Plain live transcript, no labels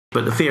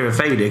But the fear of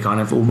failure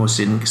kind of almost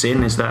sinks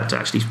in, is that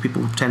actually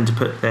people tend to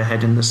put their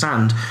head in the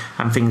sand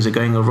and things are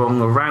going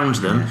wrong around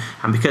them. Yeah.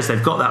 And because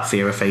they've got that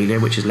fear of failure,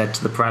 which has led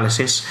to the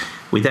paralysis,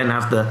 we then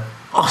have the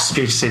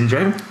ostrich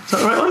syndrome. Is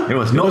that the right one? It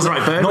was. Not the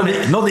right bird.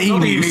 Not the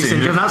emu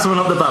syndrome. That's the one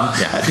up the bum.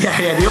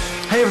 Yeah.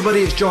 Hey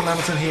everybody, it's John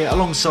Hamilton here,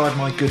 alongside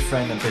my good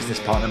friend and business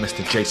partner,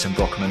 Mr. Jason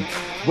Brockman.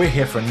 We're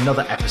here for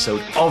another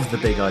episode of the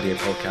Big Idea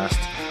Podcast,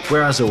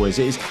 where, as always,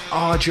 it is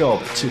our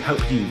job to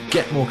help you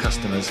get more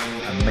customers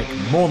and make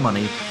more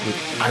money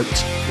without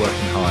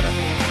working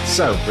harder.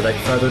 So, without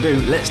further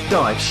ado, let's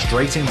dive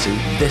straight into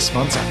this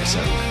month's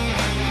episode.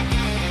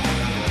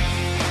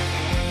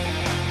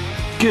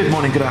 Good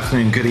morning, good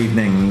afternoon, good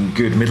evening,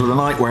 good middle of the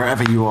night,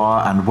 wherever you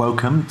are, and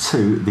welcome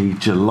to the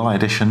July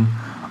edition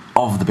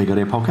of the Big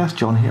Idea Podcast.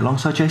 John here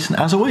alongside Jason.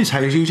 As always, how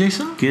are you,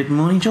 Jason? Good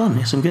morning, John.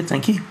 Yes, I'm good,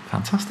 thank you.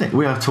 Fantastic.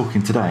 We are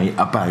talking today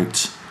about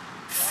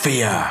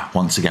fear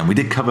once again. We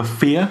did cover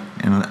fear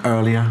in an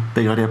earlier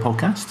Big Idea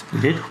podcast. We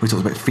did. We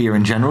talked about fear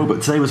in general,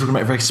 but today we're talking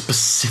about a very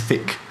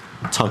specific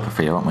type of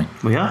fear, aren't we?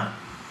 We are.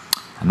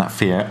 And that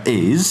fear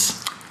is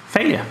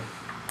failure.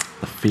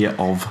 The fear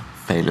of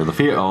failure. The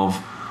fear of,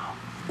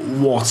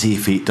 what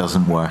if it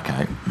doesn't work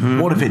out?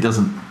 What if it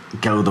doesn't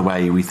go the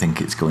way we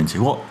think it's going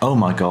to? Oh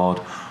my God,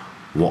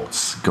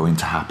 what's going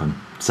to happen?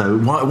 So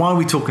why are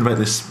we talking about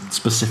this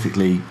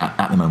specifically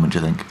at the moment, do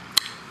you think?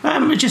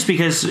 Just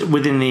because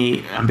within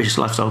the Ambitious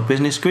Lifestyle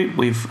Business Group,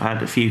 we've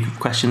had a few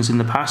questions in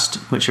the past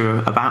which are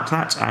about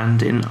that,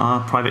 and in our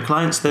private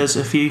clients, there's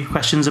a few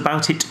questions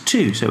about it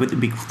too. So thought it'd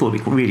be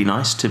really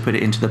nice to put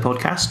it into the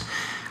podcast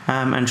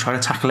and try to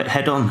tackle it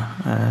head on.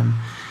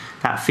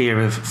 That fear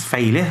of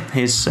failure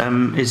is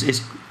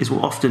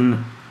what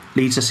often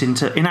leads us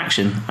into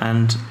inaction,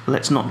 and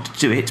let's not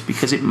do it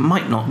because it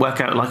might not work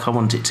out like I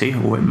want it to,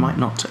 or it might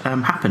not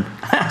happen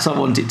as I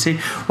want it to,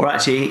 or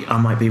actually I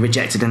might be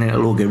rejected and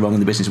it'll all go wrong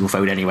and the business will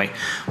fold anyway.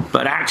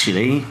 But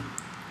actually,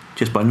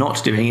 just by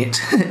not doing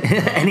it,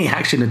 any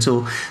action at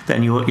all,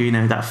 then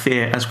that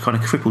fear has kind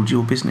of crippled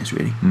your business,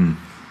 really.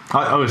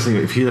 I was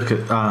thinking, if you look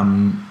at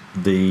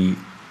the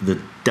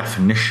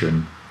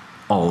definition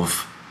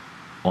of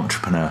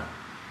entrepreneur,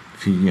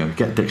 if you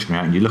get a dictionary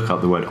out and you look up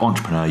the word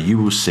entrepreneur, you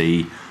will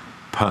see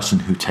person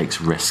who takes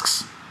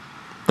risks.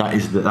 That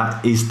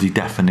is the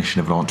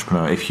definition of an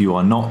entrepreneur. If you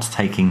are not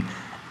taking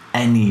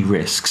any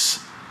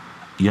risks,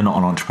 you're not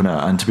an entrepreneur.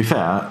 And to be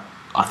fair,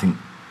 I think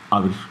I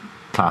would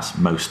class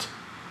most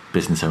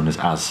business owners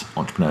as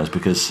entrepreneurs,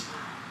 because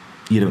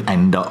you don't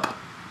end up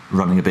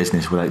running a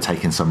business without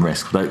taking some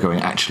risk, without going,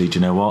 actually, do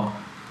you know what?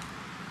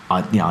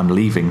 I'm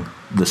leaving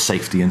the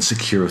safety and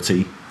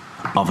security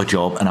of a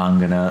job, and I'm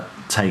going to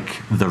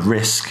take the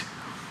risk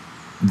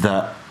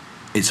that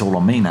it's all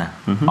on me now.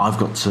 I've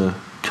got to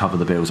cover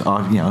the bills.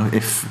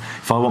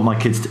 If I want my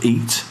kids to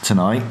eat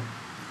tonight,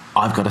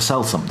 I've got to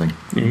sell something.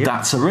 Yeah.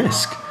 That's a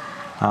risk.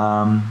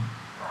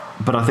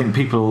 But I think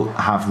people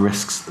have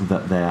risks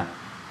that they're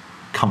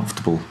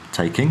comfortable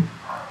taking,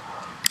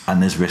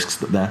 and there's risks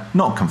that they're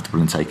not comfortable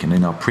in taking.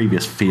 In our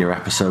previous fear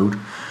episode,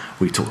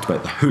 we talked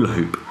about the hula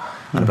hoop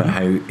and about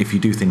how if you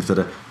do things that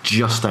are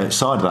just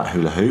outside of that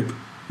hula hoop,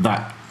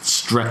 that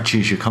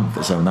stretches your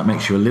comfort zone. That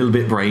makes you a little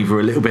bit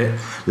braver, a little bit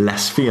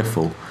less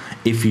fearful.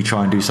 If you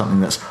try and do something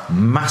that's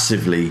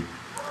massively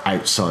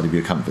outside of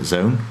your comfort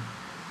zone,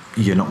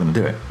 you're not going to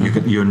do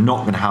it. You're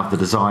not going to have the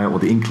desire or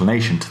the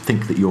inclination to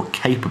think that you're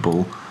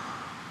capable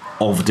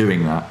of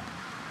doing that.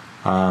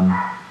 And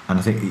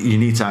I think you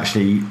need to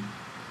actually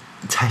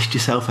test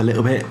yourself a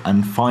little bit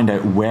and find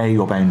out where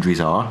your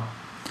boundaries are.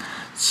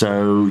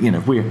 So,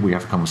 if we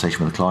have a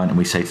conversation with a client and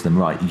we say to them,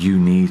 right, you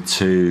need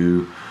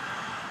to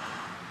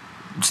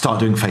start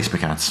doing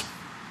Facebook ads,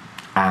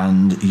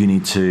 and you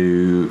need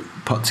to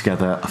put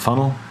together a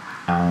funnel,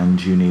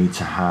 and you need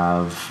to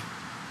have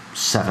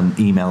 7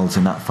 emails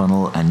in that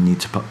funnel, and you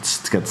need to put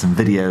together some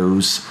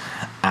videos,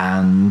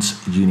 and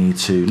you need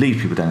to lead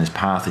people down this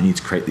path, and you need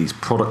to create these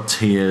product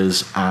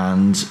tiers,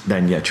 and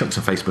then chuck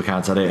some Facebook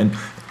ads at it. And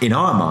in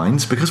our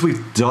minds, because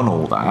we've done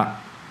all that,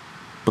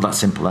 but that's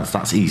simple,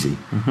 that's easy.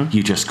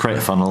 You just create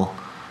a funnel,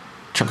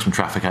 chuck some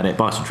traffic at it,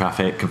 buy some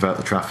traffic, convert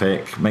the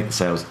traffic, make the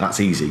sales. That's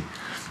easy.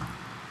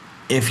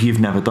 If you've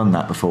never done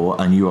that before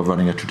and you are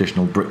running a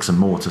traditional bricks and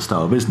mortar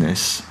style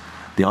business,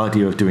 the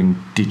idea of doing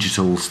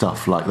digital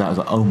stuff like that is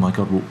like, oh my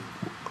God,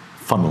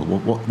 funnel.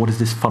 What is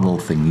this funnel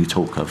thing you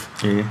talk of?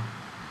 Yeah.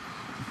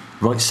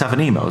 Write 7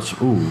 emails.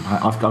 Ooh,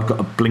 I've got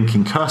a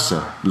blinking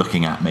cursor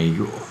looking at me.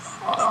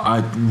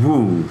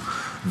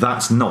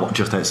 That's not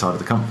just outside of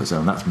the comfort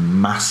zone. That's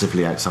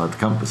massively outside the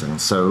comfort zone.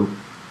 So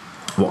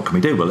what can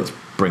we do? Well, let's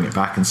bring it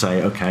back and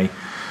say, okay,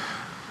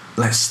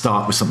 let's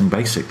start with something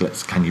basic.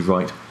 Can you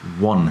write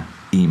 1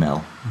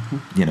 email?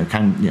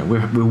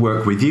 We'll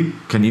work with you.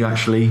 Can we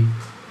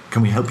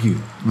help you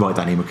write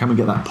that email? Can we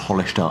get that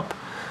polished up?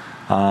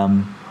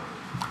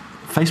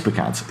 Facebook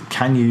ads.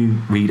 Can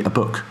you read a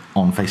book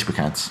on Facebook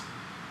ads?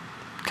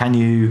 Can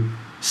you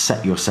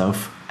set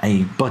yourself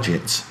a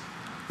budget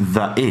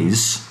that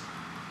is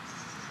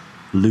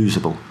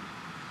losable?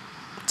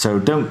 So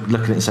don't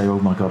look at it and say, oh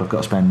my God, I've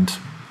got to spend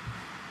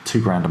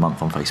 £2,000 a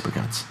month on Facebook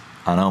ads.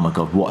 And oh my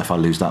God, what if I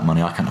lose that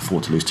money? I can't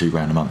afford to lose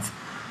 £2,000 a month.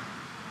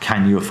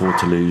 Can you afford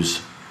to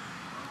lose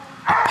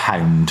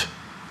 £1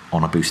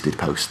 on a boosted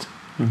post?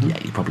 Yeah,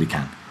 you probably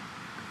can.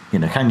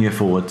 Can you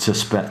afford to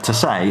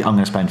say, I'm going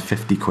to spend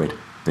 50 quid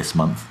this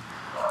month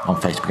on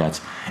Facebook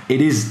ads?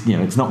 It is,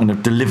 it's not going to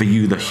deliver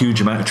you the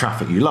huge amount of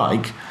traffic you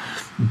like,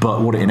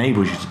 but what it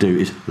enables you to do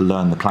is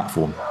learn the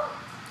platform.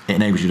 It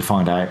enables you to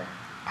find out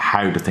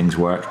how do things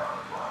work.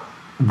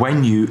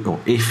 When you, or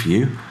if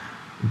you,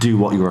 do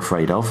what you're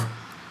afraid of,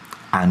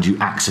 and you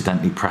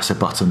accidentally press a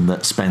button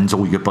that spends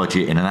all your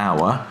budget in an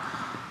hour,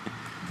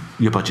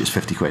 your budget's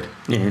 50 quid.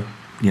 Yeah.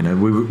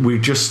 We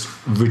just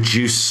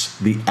reduce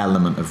the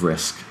element of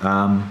risk.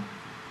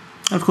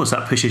 Of course,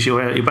 that pushes your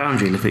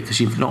boundary a little bit,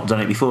 because you've not done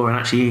it before, and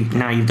actually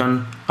now you've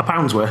done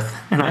 £1 worth,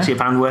 and actually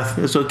 £1 worth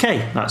is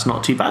okay. That's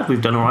not too bad.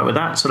 We've done all right with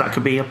that, so that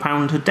could be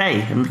 £1 a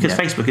day. And because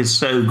Facebook is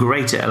so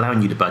great at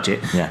allowing you to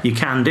budget, you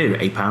can do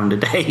 £1 a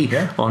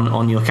day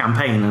on your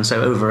campaign, and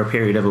so over a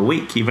period of a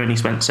week, you've only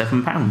spent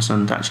 £7,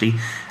 and actually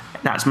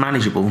that's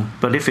manageable.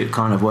 But if it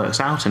kind of works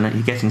out and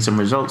you're getting some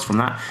results from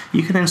that,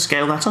 you can then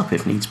scale that up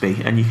if needs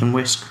be, and you can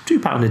risk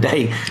 £2 a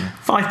day,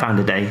 £5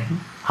 a day,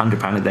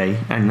 £100 a day,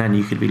 and then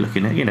you could be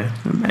looking at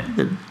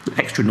the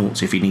extra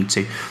noughts if you need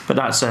to. But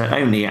that's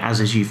only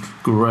as you've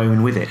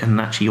grown with it,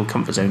 and actually your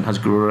comfort zone has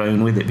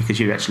grown with it, because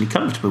you're actually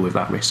comfortable with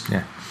that risk.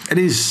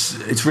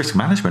 It's risk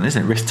management,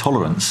 isn't it? Risk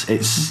tolerance.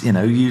 It's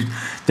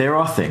there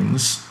are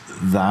things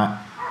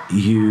that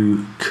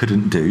you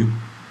couldn't do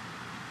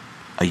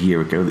a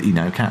year ago that you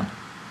now can,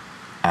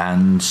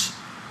 and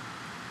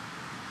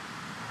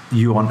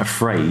you aren't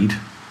afraid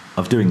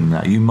of doing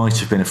that. You might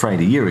have been afraid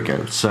a year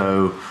ago.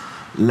 So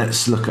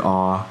let's look at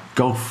our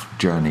golf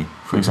journey,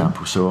 for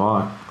example.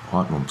 So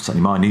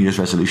certainly my New Year's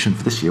resolution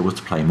for this year was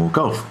to play more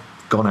golf.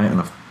 Gone out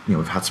and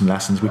we've had some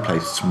lessons. We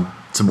played some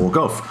more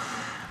golf.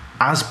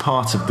 As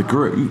part of the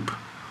group,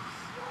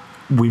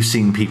 we've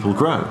seen people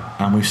grow,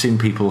 and we've seen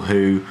people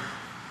who,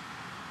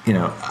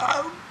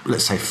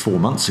 let's say 4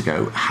 months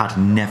ago, had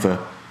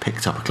never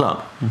picked up a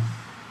club.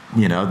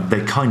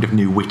 They kind of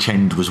knew which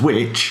end was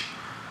which,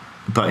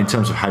 but in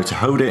terms of how to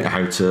hold it,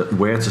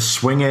 where to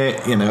swing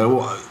it,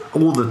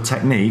 all the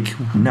technique,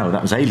 no,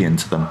 that was alien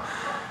to them.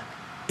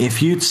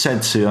 If you'd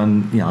said to,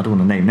 and I don't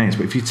want to name names,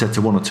 but if you'd said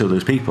to one or two of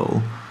those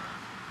people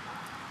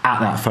at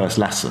that first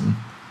lesson,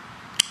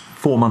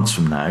 4 months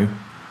from now,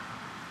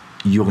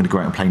 you're going to go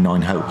out and play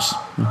 9 holes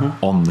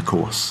on the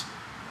course.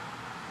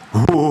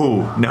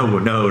 Oh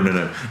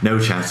no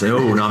chance!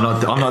 Oh no,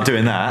 I'm not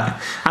doing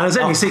that. And there's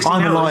only 16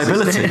 I'm a hours,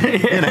 liability.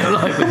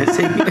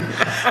 Liability.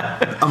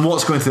 And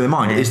what's going through their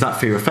mind is that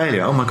fear of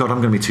failure. Oh my God, I'm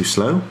going to be too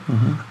slow.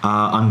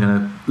 I'm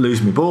going to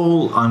lose my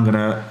ball. I'm going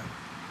to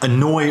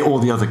annoy all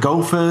the other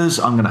golfers.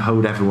 I'm going to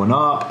hold everyone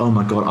up. Oh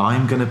my God,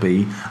 I'm going to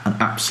be an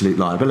absolute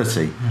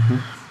liability.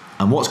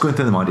 And what's going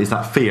through their mind is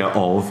that fear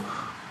of,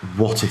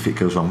 what if it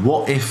goes wrong?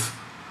 What if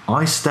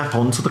I step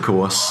onto the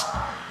course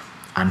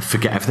and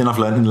forget everything I've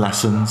learned in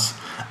lessons,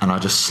 and I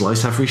just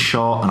slice every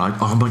shot, and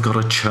oh my God,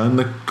 I churn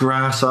the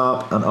grass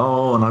up,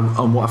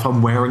 and what if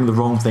I'm wearing the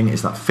wrong thing?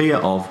 It's that fear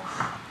of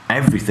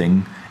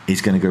everything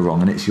is going to go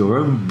wrong, and it's your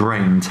own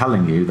brain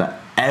telling you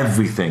that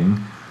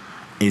everything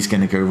is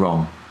going to go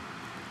wrong.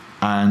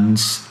 And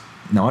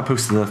I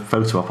posted a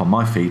photo up on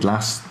my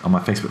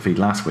Facebook feed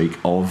last week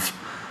of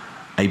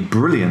a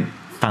brilliant,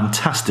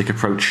 fantastic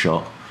approach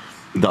shot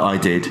that I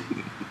did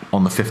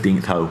on the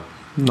 15th hole.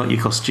 Not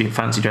your costume,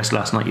 fancy dress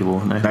last night you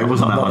wore. No, it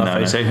wasn't that one. No.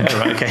 Oh,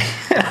 right,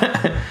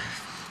 okay.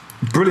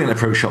 Brilliant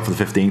approach shot for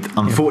the 15th.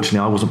 Unfortunately,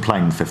 I wasn't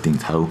playing the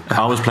 15th hole.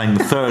 I was playing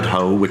the 3rd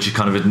hole, which is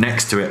kind of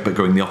next to it, but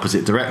going the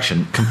opposite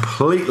direction.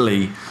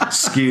 Completely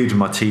skewed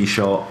my tee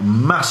shot,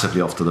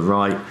 massively off to the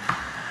right.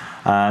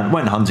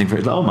 Went hunting for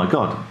it. Oh my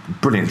God,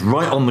 brilliant!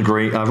 Right on the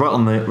green, right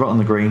on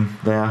the green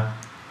there.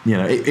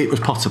 It was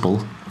possible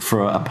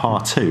for a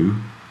par 2.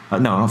 No,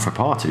 not for a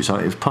par 2. So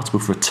it was possible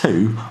for a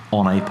 2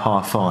 on a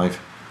par 5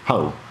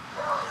 hole.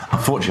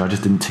 Unfortunately, I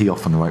just didn't tee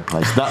off in the right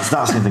place. That's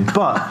the thing.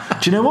 But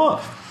do you know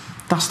what?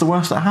 That's the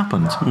worst that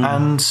happened.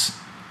 And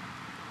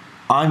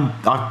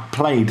I've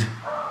played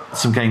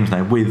some games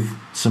now with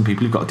some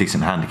people who've got a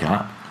decent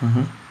handicap,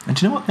 and do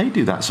you know what? They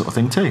do that sort of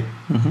thing too,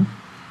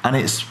 and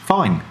it's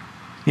fine.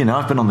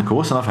 I've been on the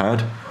course and I've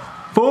heard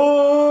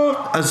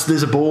 4 as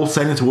there's a ball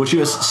sailing towards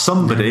you, as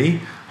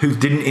somebody who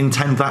didn't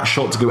intend that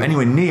shot to go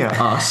anywhere near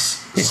us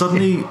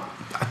suddenly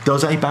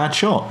does a bad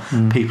shot.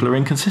 People are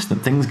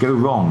inconsistent. Things go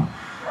wrong.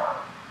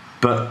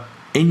 But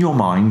in your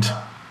mind,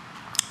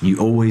 you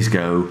always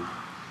go,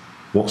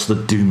 what's the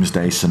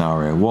doomsday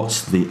scenario?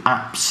 What's the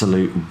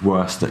absolute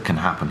worst that can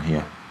happen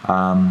here?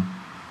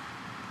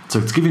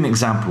 So to give you an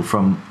example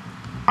from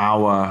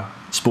our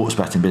sports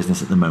betting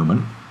business at the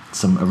moment,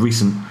 a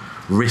recent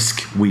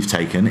risk we've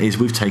taken is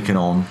we've taken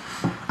on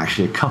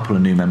actually a couple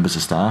of new members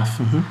of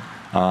staff.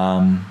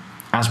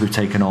 As we've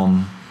taken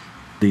on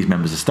these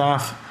members of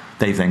staff,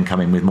 they've then come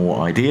in with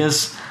more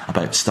ideas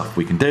about stuff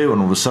we can do,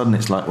 and all of a sudden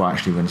it's like, well,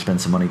 actually we're going to spend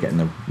some money getting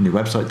a new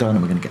website done,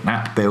 and we're going to get an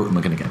app built, and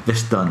we're going to get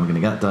this done, and we're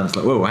going to get that done. It's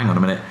like, whoa, hang on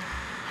a minute.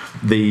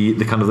 the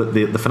kind of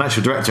the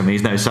financial director of me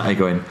is now sat here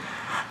going,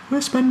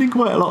 we're spending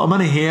quite a lot of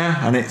money here,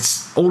 and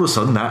it's all of a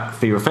sudden that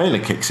fear of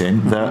failure kicks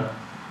in. That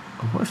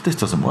what if this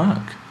doesn't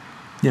work?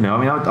 You know, I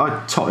mean,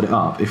 I totted it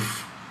up.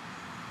 If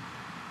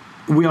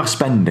we are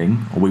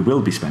spending, or we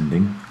will be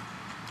spending,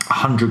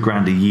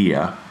 $100,000 a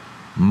year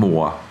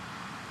more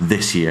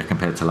this year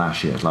compared to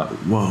last year, it's like,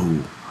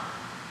 whoa.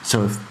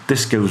 So if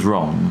this goes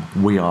wrong,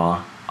 we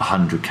are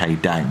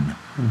 100K down.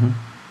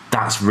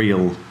 That's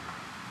real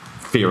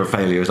fear of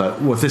failure. It's like,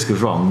 well, if this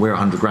goes wrong, we're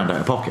 100,000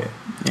 out of pocket.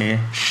 Yeah.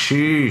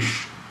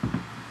 Sheesh.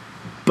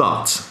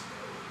 But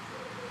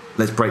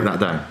let's break that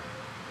down.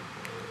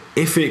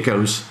 If it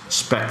goes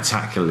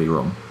spectacularly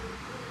wrong,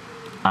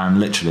 and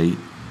literally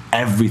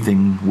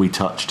everything we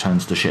touch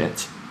turns to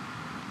shit,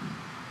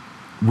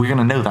 we're going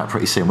to know that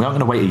pretty soon. We aren't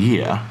going to wait a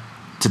year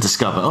to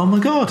discover, oh my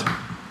God,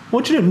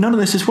 what do you know? None of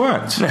this has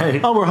worked. No.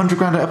 Oh, we're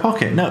 100,000 out of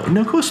pocket. No,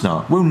 of course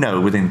not. We'll know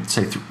within,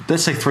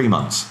 let's say 3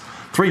 months.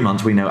 3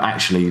 months, we know,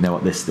 actually, you know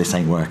what, this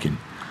ain't working.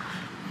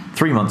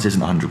 3 months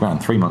isn't 100,000.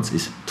 3 months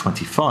is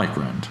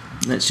 25,000.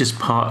 Let's just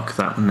park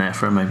that one there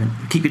for a moment.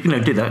 Keep it,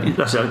 do that.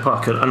 That's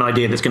park an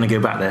idea that's going to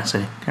go back there.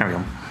 So carry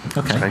on.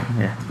 Okay. Sorry,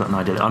 yeah, I've got an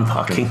idea that I'm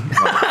parking.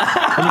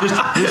 Right.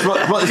 just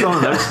write this down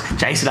on those.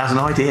 Jason has an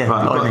idea.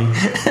 Right.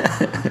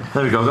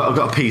 There we go. I've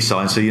got a P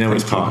sign, so you know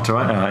it's parked, all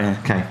right? All right,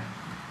 yeah. Okay.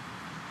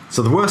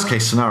 So the worst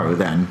case scenario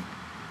then,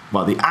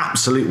 well, the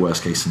absolute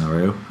worst case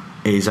scenario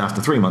is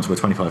after 3 months we're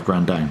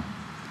 25,000 down.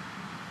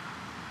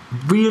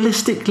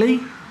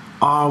 Realistically,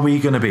 are we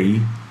going to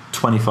be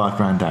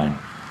 25,000 down?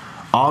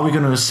 Are we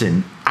going to have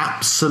seen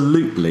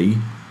absolutely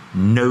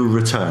no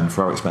return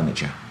for our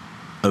expenditure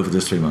over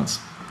those 3 months?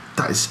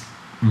 That is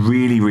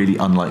really, really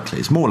unlikely.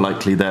 It's more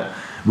likely that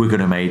we're going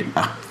to have made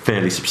a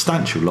fairly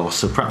substantial loss.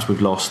 So perhaps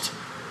we've lost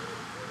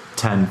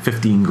 10,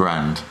 15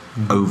 grand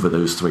over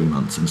those 3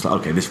 months. And it's like,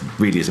 okay, this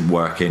really isn't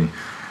working.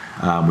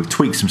 We've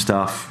tweaked some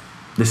stuff.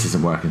 This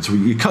isn't working. So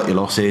you cut your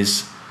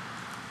losses.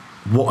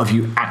 What have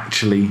you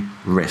actually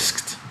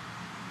risked?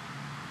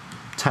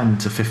 10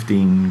 to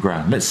 15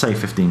 grand. Let's say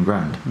 15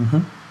 grand.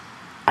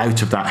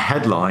 Out of that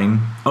headline,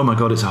 oh my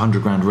God, it's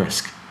 100 grand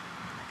risk.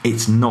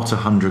 It's not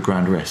 100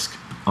 grand risk.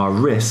 Our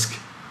risk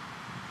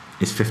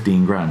is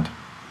 15 grand.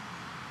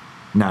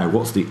 Now,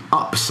 what's the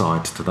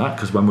upside to that?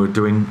 Because when we're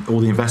doing all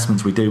the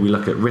investments we do, we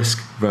look at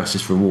risk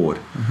versus reward.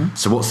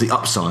 So what's the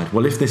upside?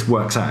 Well, if this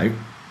works out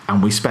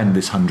and we spend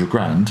this 100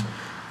 grand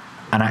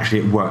and actually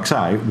it works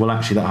out, well,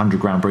 actually that 100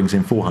 grand brings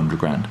in 400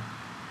 grand.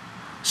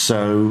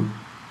 So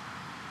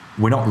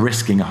we're not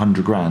risking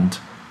 100 grand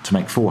to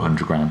make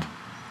 400 grand.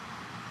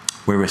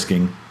 We're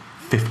risking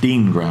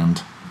 15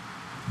 grand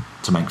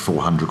to make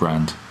 400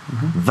 grand.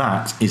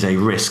 That is a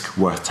risk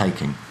worth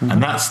taking.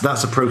 And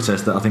that's a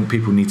process that I think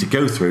people need to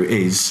go through.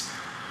 Is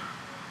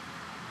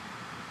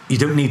you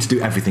don't need to do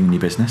everything in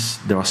your business.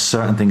 There are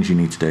certain things you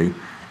need to do.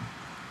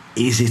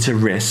 Is it a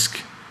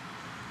risk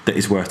that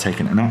is worth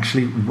taking? And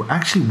actually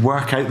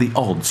work out the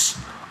odds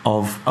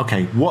of,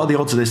 okay, what are the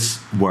odds of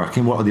this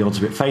working? What are the odds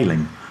of it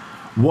failing?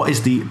 What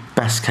is the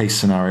best case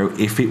scenario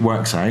if it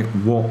works out?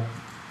 What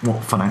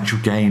financial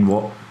gain,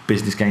 what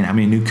business gain, how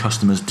many new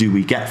customers do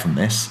we get from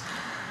this?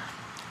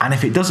 And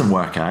if it doesn't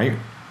work out,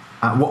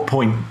 at what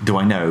point do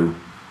I know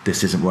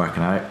this isn't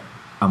working out?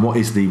 And what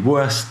is the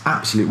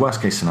absolute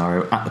worst case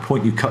scenario? At the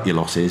point you cut your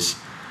losses,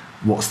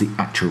 what's the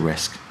actual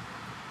risk?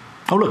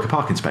 Oh, look, a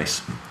parking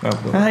space.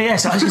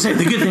 Yes, I was going to say,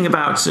 the good thing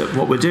about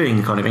what we're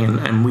doing, kind of,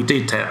 and we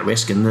did take that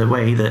risk, and the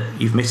way that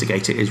you've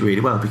mitigated it is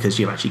really well, because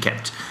you've actually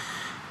kept,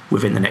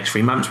 within the next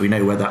 3 months, we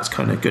know where that's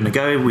kind of going to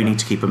go. We need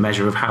to keep a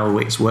measure of how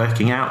it's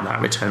working out, that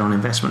return on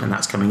investment, and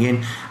that's coming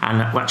in, and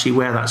actually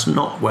where that's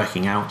not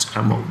working out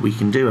and what we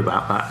can do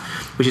about that,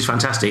 which is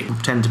fantastic. They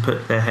tend to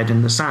put their head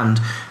in the sand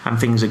and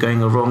things are going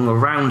wrong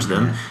around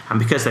them. And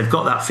because they've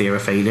got that fear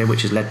of failure,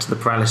 which has led to the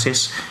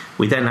paralysis,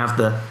 we then have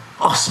the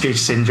ostrich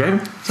syndrome.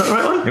 Is that the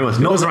right one? It was.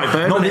 Not the right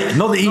bird.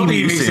 Not the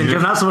emu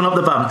syndrome. That's the one up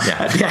the bum.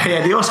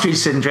 Yeah. The ostrich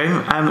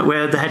syndrome,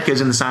 where the head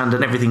goes in the sand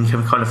and everything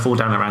can kind of fall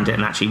down around it,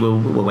 and actually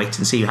we'll wait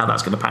and see how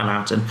that's going to pan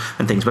out and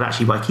things. But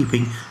actually, by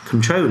keeping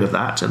control of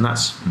that, and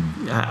that's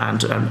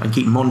and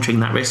keep monitoring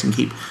that risk and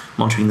keep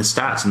monitoring the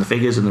stats and the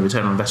figures and the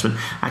return on investment,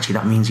 actually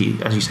that means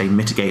you, as you say,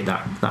 mitigate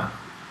that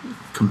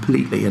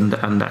completely, and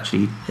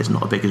actually it's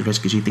not as big a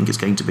risk as you think it's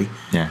going to be.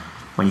 Yeah.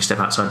 When you step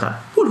outside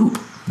that hoop.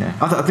 Yeah,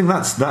 I think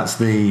that's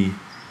the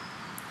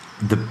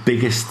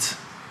biggest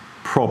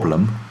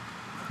problem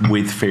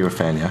with fear of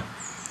failure.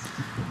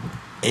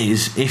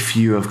 Is if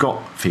you have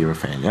got fear of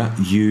failure,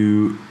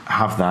 you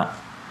have that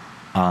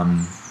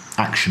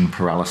action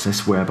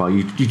paralysis, whereby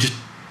you just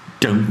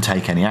don't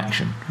take any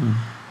action.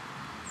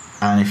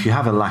 And if you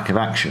have a lack of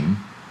action,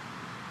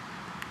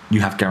 you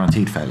have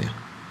guaranteed failure.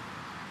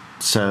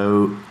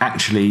 So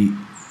actually,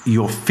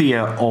 your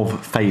fear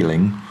of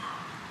failing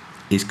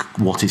is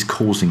what is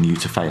causing you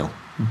to fail.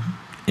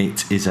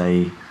 It is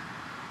a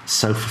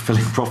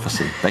self-fulfilling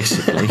prophecy,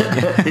 basically.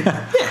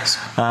 Yes.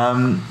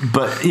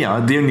 But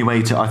yeah, the only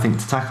way to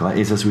tackle that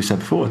is, as we said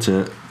before,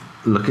 to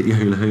look at your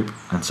hula hoop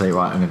and say,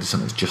 right, I'm going to do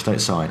something that's just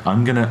outside.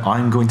 I'm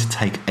going to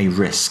take a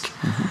risk.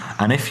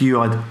 Mm-hmm. And if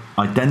you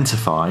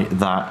identify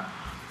that,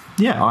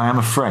 yeah, I am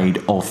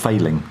afraid of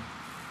failing,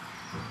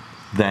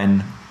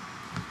 then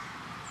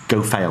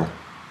go fail.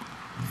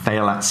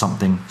 Fail at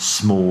something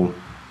small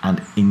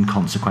and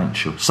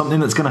inconsequential. Something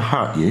that's going to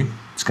hurt you.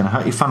 It's going to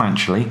hurt you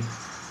financially,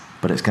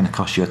 but it's going to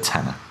cost you a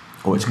tenner,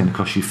 or it's going to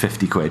cost you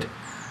 50 quid.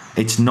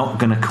 It's not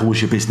going to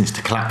cause your business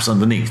to collapse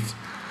underneath.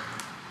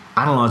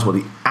 Analyse what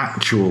the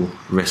actual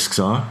risks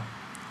are,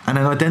 and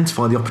then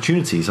identify the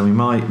opportunities. I mean,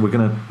 we're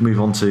going to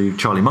move on to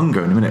Charlie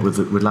Munger in a minute with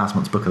last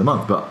month's book of the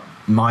month, but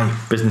my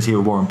business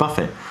hero Warren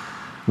Buffett,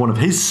 one of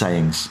his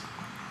sayings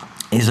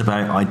is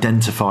about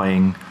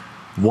identifying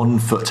 1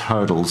 foot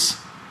hurdles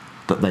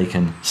that they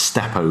can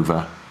step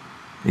over.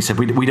 He said,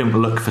 we don't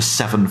look for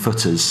 7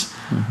 footers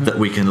mm-hmm. that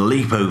we can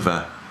leap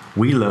over.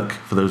 We look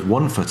for those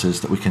 1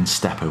 footers that we can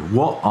step over.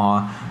 What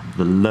are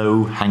the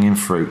low hanging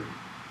fruit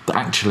that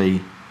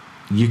actually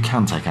you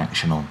can take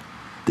action on,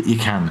 that you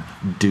can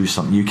do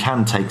something? You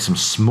can take some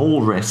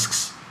small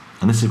risks,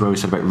 and this is where we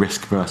said about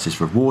risk versus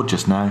reward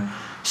just now.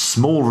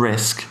 Small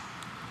risk,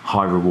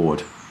 high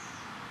reward.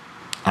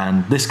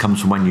 And this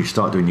comes from when you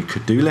start doing your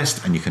could-do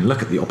list, and you can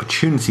look at the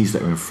opportunities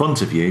that are in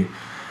front of you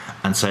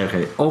and say,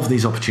 okay, of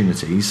these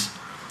opportunities,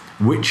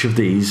 which of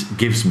these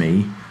gives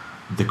me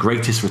the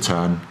greatest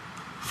return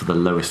for the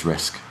lowest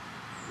risk?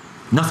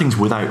 Nothing's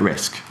without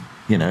risk.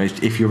 You know,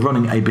 if you're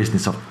running a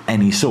business of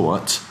any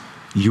sort,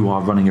 you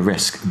are running a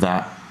risk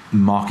that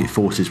market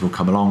forces will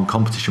come along,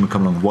 competition will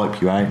come along and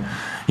wipe you out.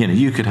 You know,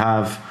 you could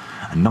have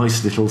a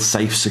nice little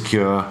safe,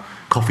 secure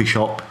coffee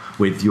shop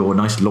with your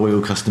nice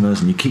loyal customers,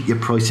 and you keep your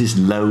prices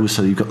low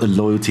so you've got the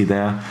loyalty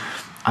there.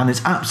 And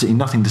there's absolutely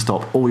nothing to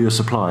stop all your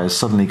suppliers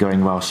suddenly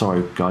going, well,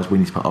 sorry guys, we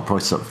need to put our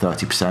prices up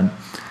 30%.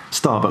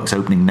 Starbucks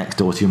opening next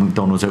door to you,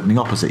 McDonald's opening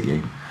opposite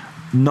you.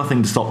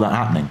 Nothing to stop that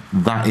happening.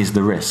 That is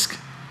the risk.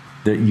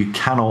 That you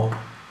cannot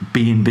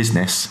be in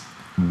business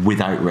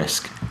without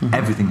risk. Mm-hmm.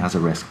 Everything has a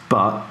risk,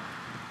 but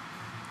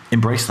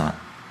embrace that.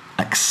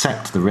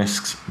 Accept the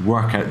risks,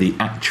 work out the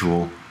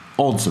actual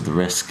odds of the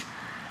risk,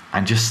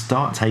 and just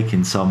start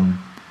taking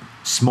some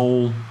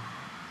small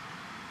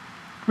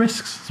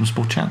risks, some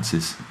small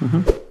chances.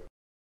 Mm-hmm.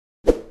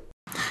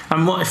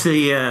 And what if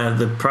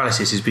the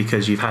paralysis is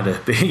because you kind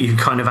of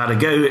had a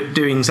go at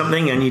doing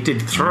something, and you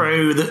did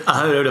throw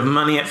a load of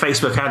money at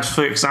Facebook ads,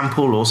 for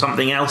example, or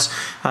something else,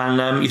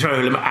 and you throw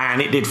a limit, and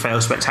it did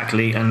fail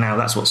spectacularly, and now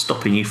that's what's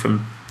stopping you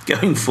from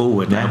going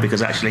forward now,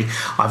 because actually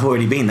I've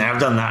already been there, I've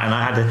done that, and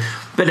I had a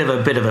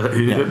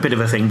bit of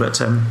a thing, but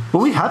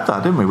well, we had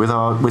that, didn't we,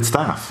 with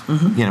staff?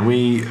 Mm-hmm. You know,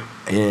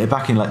 we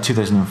back in like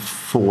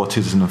 2004,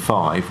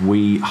 2005,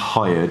 we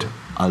hired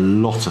a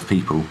lot of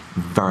people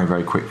very,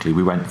 very quickly.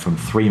 We went from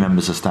 3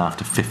 members of staff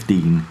to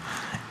 15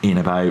 in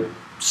about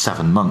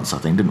 7 months, I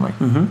think, didn't we?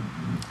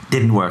 Mm-hmm.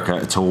 Didn't work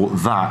out at all.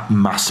 That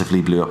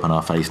massively blew up in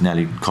our face,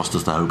 nearly cost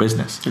us the whole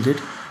business. It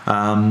did.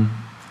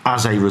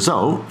 As a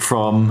result,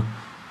 from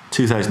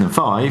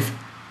 2005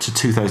 to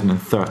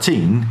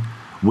 2013,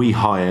 we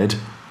hired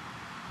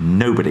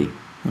nobody.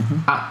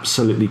 Mm-hmm.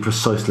 Absolutely,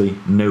 precisely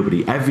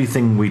nobody.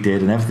 Everything we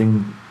did and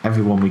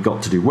everyone we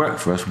got to do work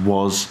for us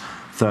was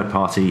third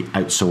party,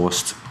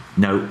 outsourced.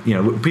 No, you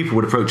know, people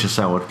would approach us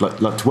and say,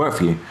 I'd like to work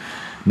for you.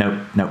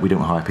 No, we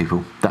don't hire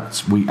people.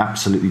 We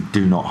absolutely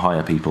do not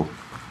hire people.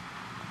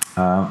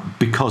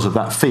 Because of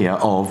that fear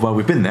of, well,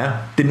 we've been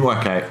there, didn't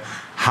work out.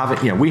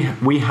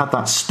 We had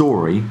that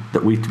story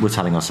that we were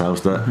telling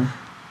ourselves that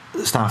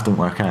mm-hmm. staff don't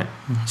work out.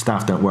 Mm-hmm.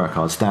 Staff don't work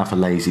hard. Staff are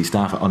lazy.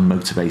 Staff are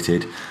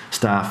unmotivated.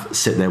 Staff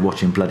sit there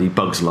watching bloody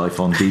Bugs Life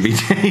on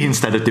DVD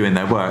instead of doing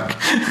their work.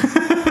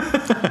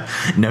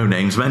 No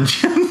names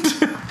mentioned.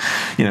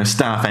 You know,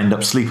 staff end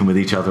up sleeping with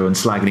each other and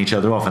slagging each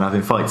other off and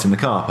having fights in the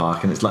car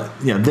park, and it's like,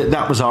 you know,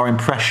 that was our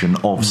impression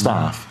of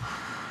staff.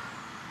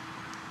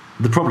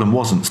 The problem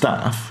wasn't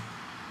staff.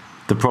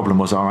 The problem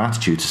was our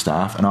attitude to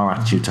staff and our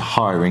attitude to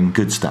hiring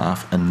good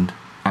staff and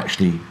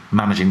actually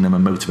managing them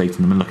and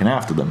motivating them and looking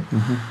after them.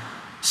 Mm-hmm.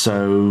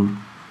 So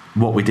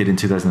what we did in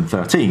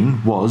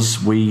 2013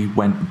 was we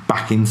went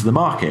back into the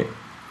market.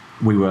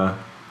 We were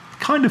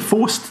kind of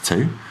forced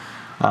to.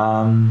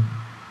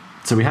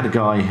 So we had a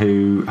guy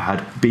who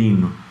had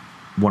been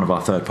one of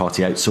our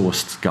third-party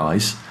outsourced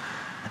guys,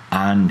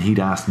 and he'd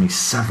asked me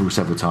several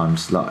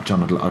times, like,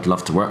 John, I'd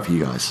love to work for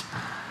you guys.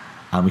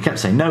 And we kept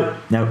saying, no,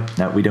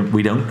 we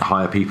don't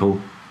hire people.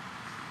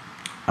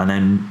 And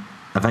then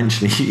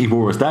eventually he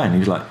wore us down. He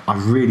was like, I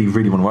really,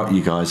 really want to work with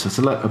you guys. So I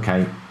said, look,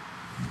 okay.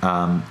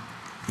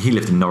 He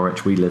lived in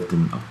Norwich, we lived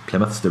in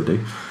Plymouth, still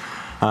do.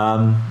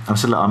 I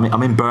said, look,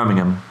 I'm in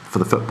Birmingham for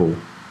the football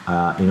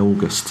in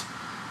August.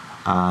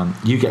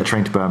 You get a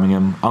train to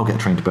Birmingham, I'll get a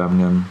train to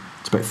Birmingham.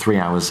 It's about 3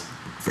 hours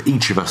for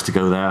each of us to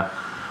go there.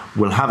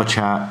 We'll have a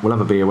chat, we'll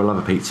have a beer, we'll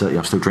have a pizza. Yeah,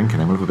 I'm still drinking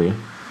then, we'll have a beer.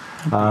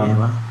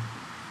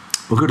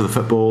 We'll go to the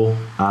football.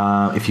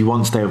 If you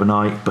want, stay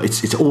overnight, but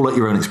it's all at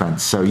your own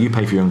expense. So you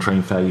pay for your own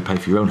train fare, you pay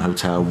for your own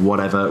hotel,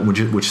 whatever. We'll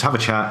just have a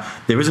chat.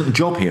 There isn't a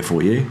job here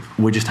for you.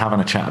 We're just having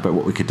a chat about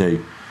what we could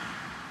do.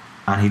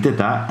 And he did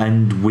that,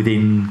 and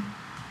within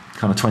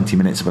kind of 20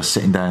 minutes of us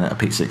sitting down at a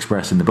Pizza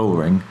Express in the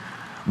Bullring,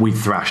 we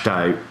thrashed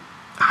out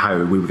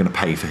how we were going to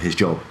pay for his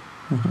job.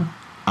 Mm-hmm.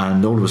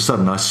 And all of a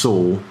sudden I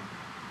saw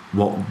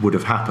what would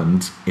have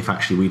happened if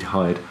actually we'd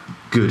hired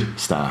good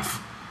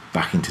staff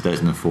back in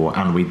 2004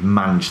 and we'd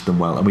managed them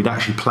well and we'd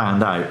actually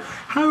planned out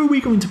how are we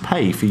going to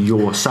pay for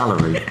your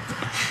salary.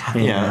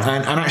 And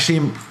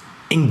actually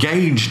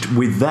engaged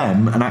with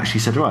them and actually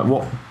said, right,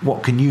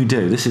 what can you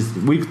do? These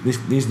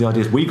are the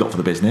ideas we got for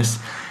the business.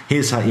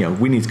 Here's how,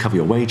 we need to cover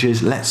your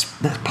wages. Let's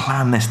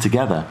plan this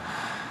together.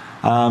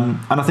 And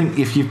I think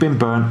if you've been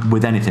burnt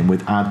with anything,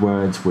 with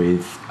AdWords,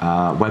 with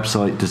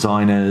website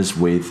designers,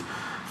 with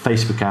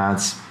Facebook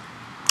ads,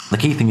 the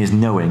key thing is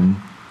knowing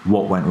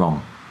what went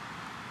wrong.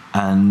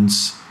 And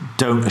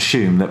don't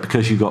assume that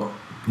because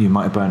you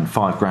might have burnt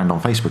 $5,000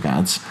 on Facebook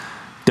ads,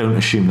 don't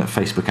assume that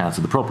Facebook ads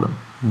are the problem.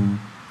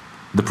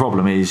 The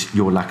problem is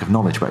your lack of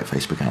knowledge about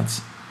Facebook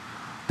ads.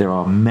 There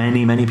are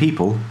many, many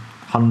people,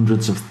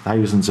 hundreds of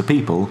thousands of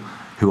people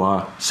who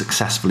are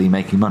successfully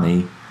making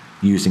money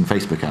using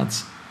Facebook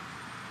ads.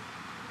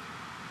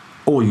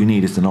 All you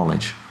need is the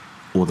knowledge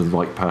or the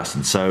right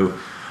person. So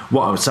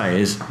what I would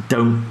say is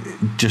don't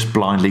just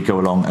blindly go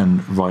along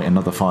and write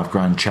another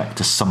 $5,000 check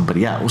to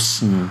somebody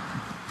else,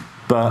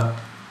 but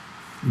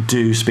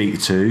do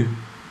speak to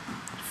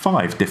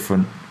 5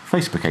 different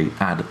Facebook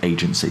ad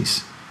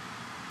agencies.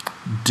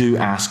 Do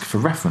ask for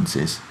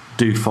references.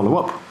 Do follow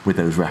up with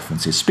those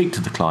references. Speak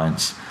to the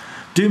clients.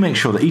 Do make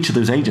sure that each of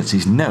those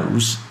agencies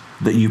knows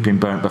that you've been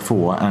burnt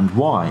before and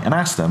why, and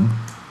ask them,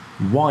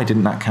 why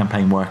didn't that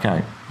campaign work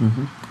out?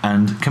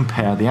 And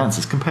compare the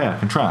answers. Compare,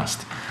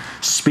 contrast.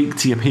 Speak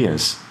to your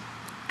peers.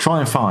 Try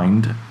and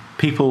find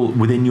people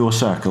within your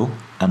circle,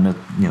 and the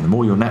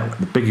more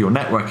the bigger your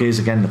network is.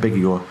 Again, the bigger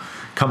your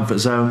comfort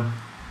zone,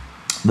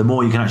 the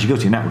more you can actually go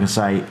to your network and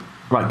say,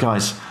 right,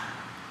 guys,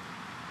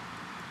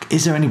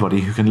 is there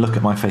anybody who can look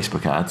at my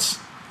Facebook ads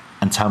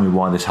and tell me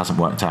why this hasn't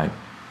worked out?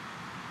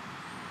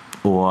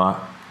 Or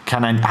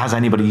has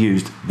anybody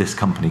used this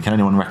company? Can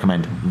anyone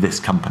recommend this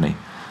company?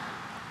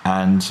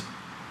 And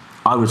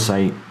I would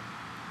say,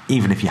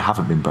 even if you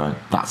haven't been burnt,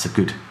 that's a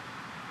good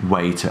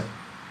way to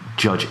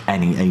judge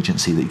any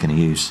agency that you're going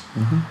to use.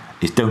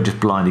 Is don't just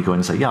blindly go in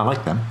and say, yeah, I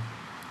like them.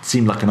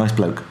 Seemed like a nice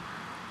bloke.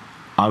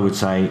 I would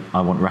say,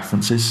 I want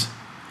references.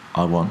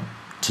 I want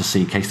to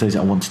see case studies.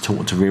 I want to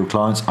talk to real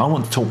clients. I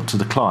want to talk to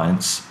the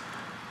clients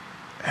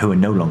who are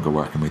no longer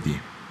working with you.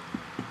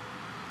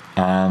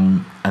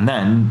 And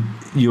then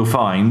you'll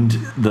find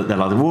that they're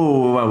like,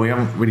 whoa,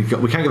 we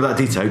can't give that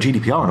detail,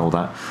 GDPR and all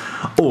that.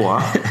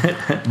 Or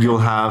you'll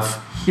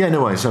have,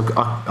 no worries,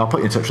 I'll put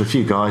you in touch with a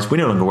few guys. We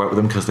no longer work with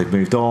them because they've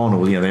moved on,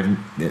 or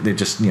they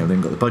just they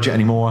haven't got the budget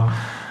anymore.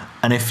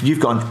 And if you've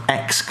got an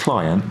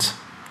ex-client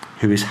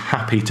who is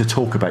happy to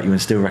talk about you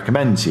and still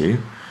recommends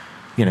you,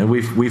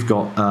 we've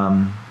got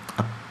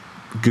a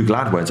Google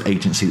AdWords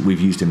agency that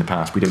we've used in the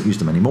past. We don't use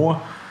them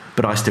anymore,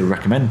 but I still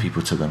recommend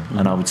people to them,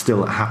 and I would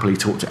still happily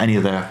talk to any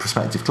of their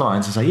prospective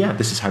clients and say, yeah,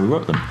 this is how we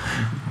work them.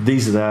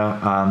 These are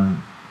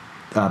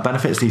their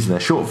benefits. These are their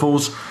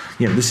shortfalls.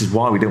 This is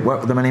why we don't work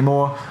with them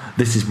anymore.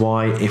 This is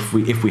why if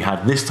we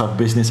had this type of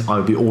business, I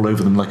would be all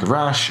over them like a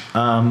rash.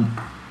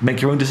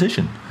 Make your own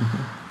decision.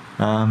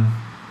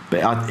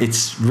 But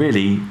it's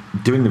really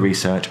doing the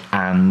research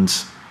and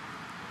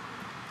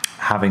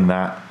having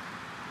that,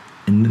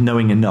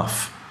 knowing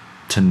enough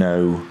to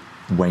know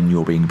when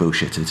you're being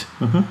bullshitted,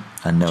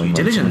 and knowing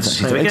due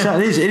diligence.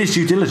 Exactly, it is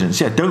due diligence.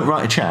 Yeah, don't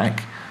write a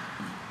check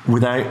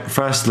without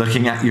first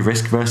looking at your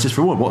risk versus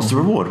reward. What's the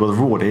reward? Well, the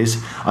reward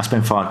is I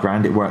spend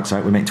 $5,000, it works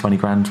out, we make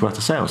 $20,000 worth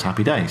of sales.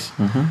 Happy days.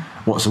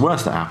 What's the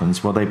worst that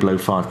happens? Well, they blow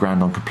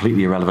 $5,000 on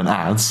completely irrelevant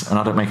ads, and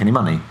I don't make any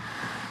money.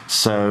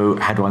 So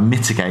how do I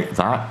mitigate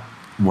that?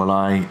 Well,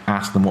 I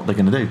ask them what they're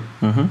going to do,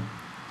 and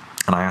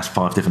I ask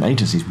 5 different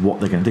agencies what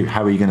they're going to do.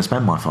 How are you going to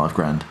spend my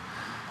 $5,000?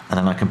 And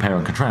then I compare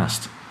and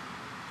contrast.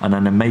 And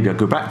then maybe I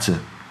go back to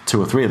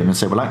 2 or 3 of them and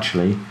say, well,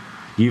 actually,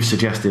 you've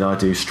suggested I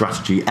do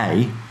strategy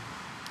A.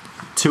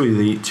 Two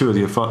of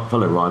your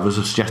fellow rivals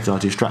have suggested I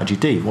do strategy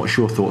D. What's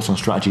your thoughts on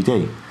strategy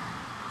D?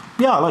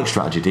 Yeah, I like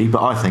strategy D,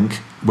 but I think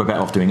we're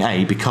better off doing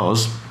A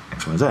because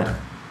X, Y, Z.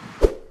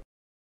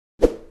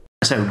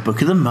 So,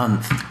 book of the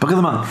month. Book of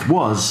the month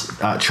was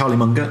Charlie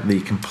Munger,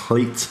 The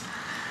Complete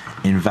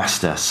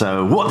Investor.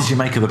 So, what did you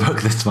make of the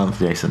book this month,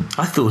 Jason?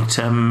 I thought,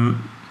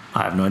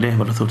 I have no idea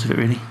what I thought of it,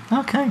 really.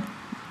 Okay.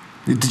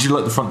 Did you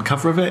like the front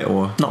cover of it,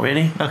 or not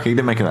really? Okay, you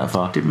didn't make it that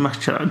far. Didn't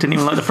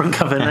even like the front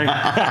cover. No.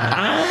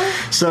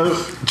 So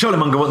Charlie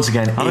Munger once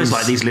again. I always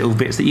like these little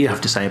bits that you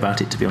have to say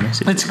about it. To be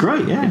honest, it's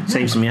great. Yeah, it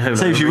saves me a whole lot.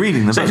 Saves you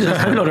reading the book. Saves a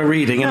whole lot of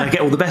reading, and I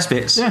get all the best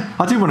bits. Yeah,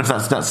 I do wonder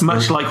if that's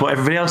much like what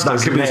everybody else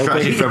does. That could be the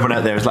strategy for everyone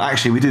out there. It's like,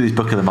 actually, we do this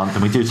book of the month,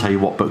 and we do tell you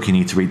what book you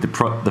need to read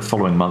the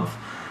following month.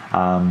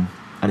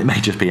 And it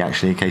may just be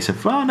actually a case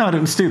of, well, no, I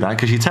didn't do that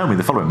because you tell me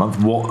the following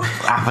month what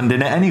happened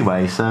in it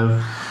anyway.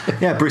 So,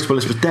 yeah, Bruce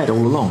Willis was dead all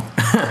along.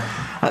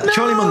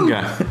 Charlie Munger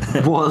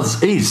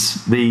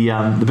is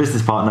the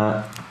business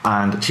partner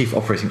and Chief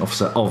Operating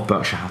Officer of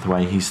Berkshire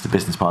Hathaway. He's the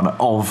business partner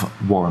of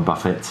Warren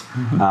Buffett.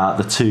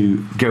 The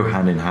two go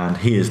hand in hand.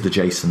 He is the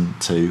Jason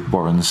to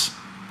Warren's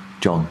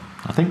John,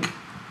 I think.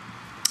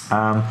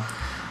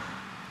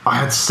 I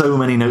had so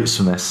many notes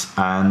from this,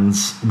 and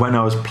when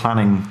I was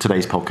planning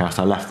today's podcast,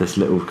 I left this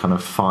little kind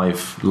of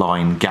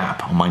 5-line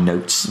gap on my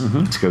notes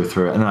to go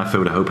through it, and then I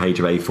filled a whole page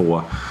of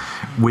A4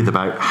 with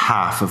about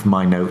half of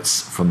my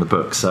notes from the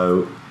book.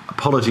 So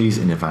apologies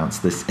in advance.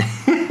 This,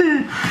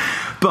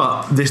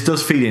 but this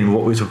does feed in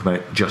what we were talking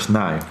about just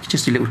now.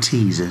 Just do little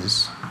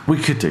teasers. We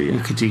could do, yeah. You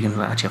could do.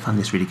 Actually, I found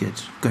this really good.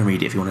 Go and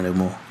read it if you want to know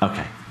more.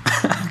 Okay.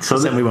 So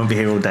then we won't be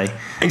here all day.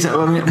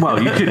 Exactly. I mean,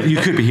 well, you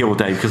could be here all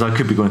day, because I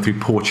could be going through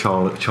poor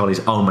Charlie's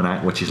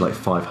almanac, which is like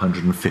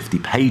 550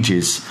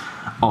 pages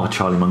of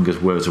Charlie Munger's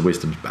words of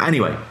wisdom. But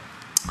anyway,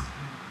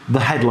 the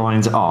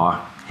headlines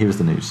are, here's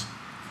the news.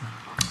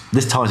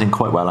 This ties in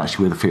quite well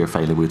actually with the fear of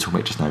failure we were talking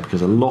about just now,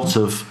 because a lot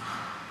of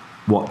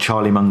what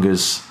Charlie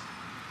Munger's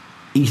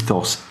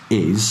ethos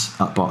is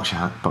at Berkshire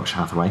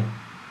Hathaway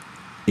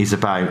is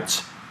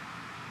about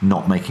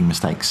not making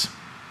mistakes.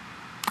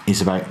 Is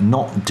about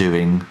not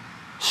doing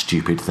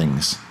stupid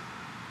things.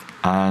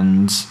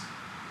 And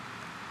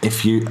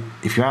if you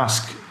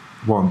ask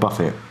Warren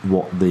Buffett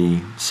what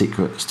the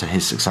secrets to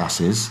his success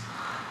is,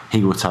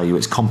 he will tell you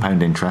it's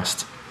compound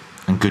interest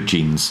and good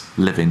genes,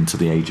 living to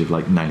the age of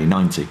like nearly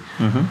 90.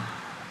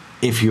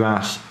 If you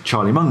ask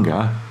Charlie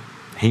Munger,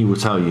 he will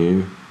tell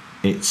you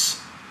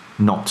it's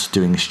not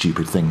doing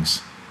stupid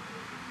things.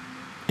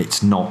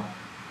 It's not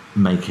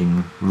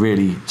making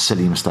really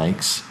silly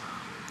mistakes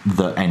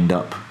that end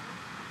up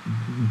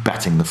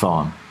betting the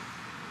farm.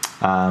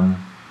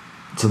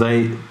 So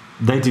they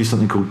do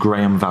something called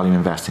Graham Value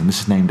Investing.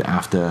 This is named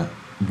after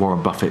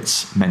Warren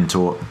Buffett's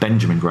mentor,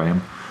 Benjamin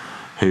Graham,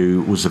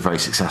 who was a very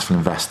successful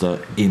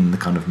investor in the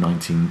kind of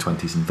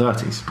 1920s and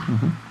 30s.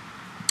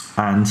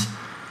 And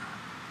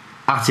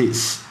at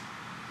its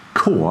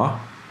core,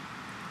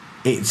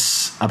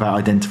 it's about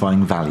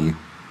identifying value.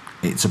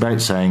 It's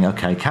about saying,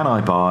 okay, can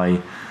I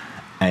buy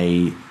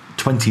a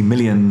 $20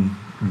 million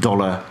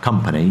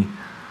company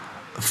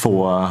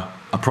for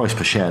a price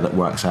per share that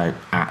works out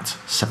at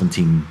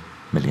 $17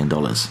 million?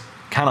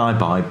 Can I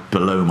buy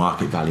below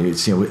market value?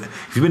 It's, you know,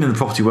 if you've been in the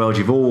property world,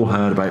 you've all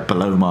heard about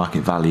below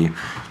market value.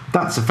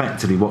 That's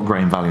effectively what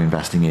Graham Value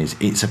Investing is.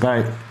 It's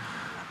about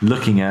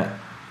looking at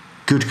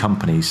good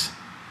companies,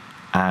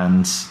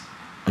 and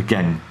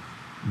again,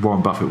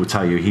 Warren Buffett would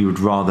tell you he would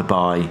rather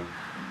buy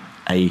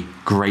a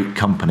great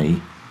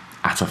company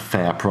at a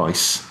fair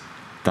price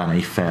than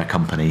a fair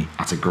company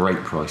at a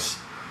great price.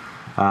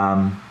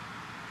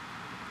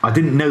 I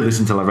didn't know this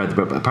until I read the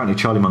book, but apparently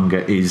Charlie Munger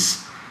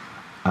is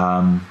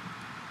Warren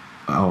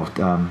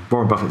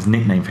Buffett's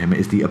nickname for him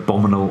is the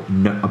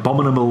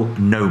abominable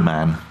no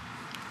man,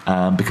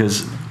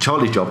 because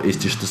Charlie's job is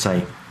just to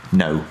say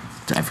no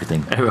to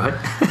everything. Right.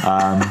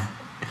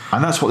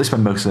 And that's what they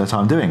spend most of their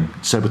time doing.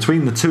 So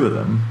between the two of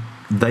them,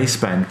 they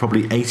spend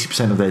probably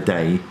 80% of their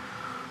day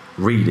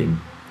reading,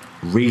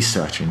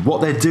 researching. What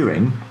they're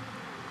doing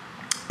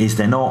is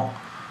they're not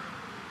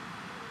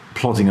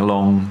plodding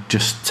along,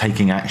 just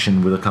taking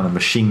action with a kind of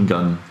machine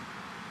gun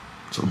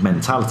sort of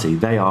mentality.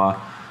 They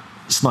are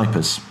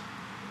snipers,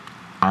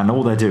 and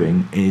all they're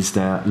doing is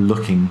they're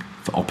looking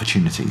for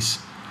opportunities,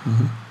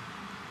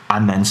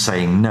 and then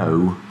saying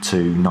no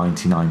to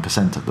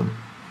 99% of them.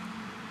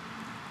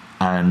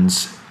 And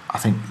I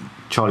think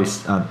Charlie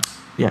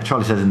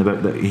says in the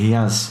book that he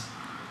has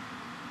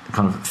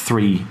kind of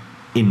 3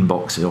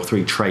 inboxes or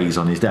 3 trays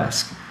on his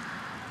desk,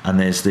 and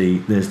there's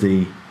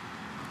the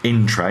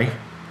in tray,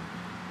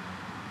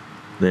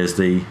 there's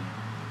the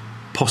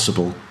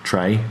possible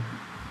tray,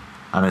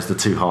 and there's the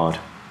too hard.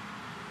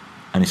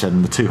 And he said,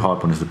 and the too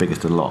hard one is the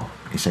biggest of the lot.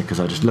 He said, because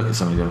I just look at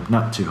something and go,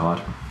 no, too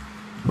hard.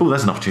 Oh,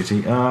 there's an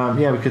opportunity.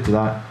 Yeah, we could do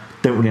that.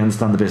 Don't really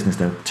understand the business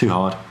though. Too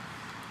hard.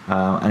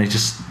 And he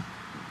just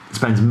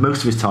spends most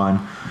of his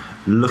time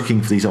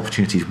looking for these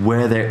opportunities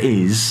where there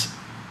is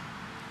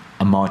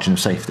a margin of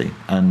safety.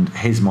 And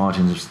his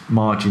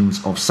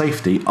margins of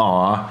safety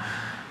are: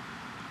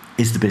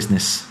 is the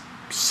business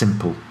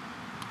simple?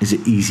 Is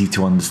it easy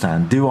to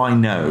understand? Do I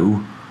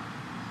know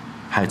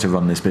how to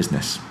run this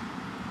business?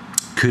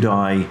 Could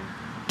I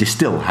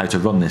distill how to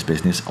run this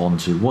business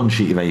onto one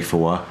sheet of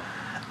A4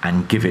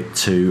 and give it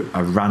to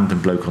a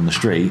random bloke on the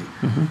street,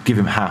 give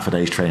him half a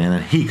day's training, and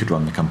then he could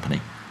run the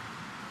company?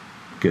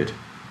 Good.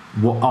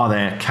 What are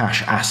there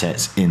cash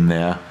assets in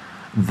there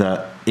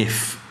that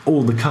if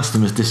all the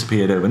customers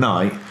disappeared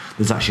overnight,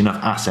 there's actually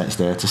enough assets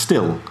there to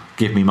still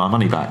give me my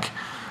money back?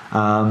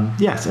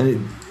 Yes,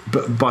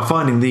 but by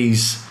finding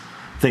these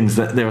things,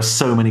 that there are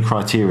so many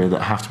criteria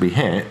that have to be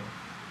hit,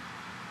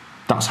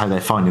 that's how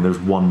they're finding those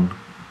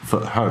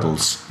 1-foot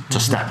hurdles to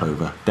step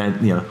over.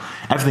 Then, you know,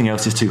 everything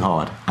else is too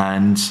hard.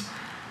 And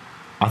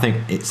I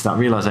think it's that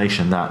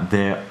realization that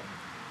there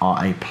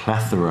are a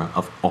plethora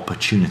of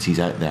opportunities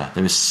out there.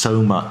 There is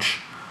so much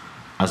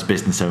as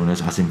business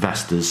owners, as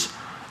investors,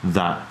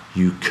 that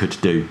you could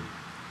do.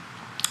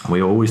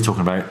 We're always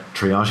talking about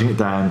triaging it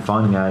down,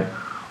 finding out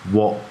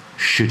what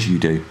should you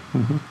do.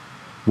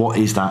 What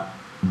is that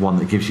one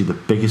that gives you the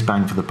biggest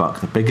bang for the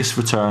buck, the biggest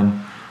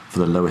return for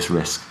the lowest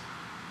risk?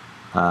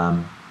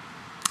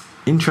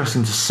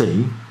 Interesting to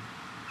see.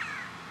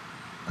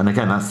 And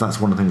again, that's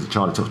one of the things that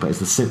Charlie talks about,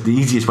 is the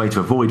easiest way to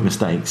avoid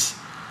mistakes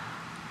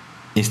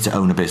is to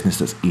own a business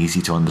that's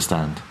easy to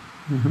understand.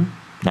 Mm-hmm.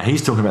 Now,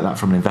 he's talking about that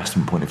from an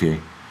investment point of view,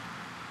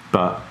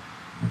 but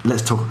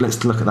let's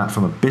look at that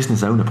from a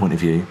business owner point of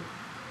view.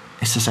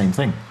 It's the same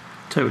thing.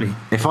 Totally.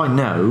 If I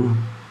know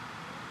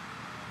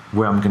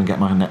where I'm going to get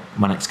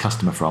my next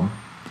customer from,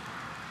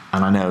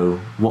 and I know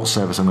what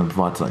service I'm going to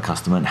provide to that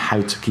customer and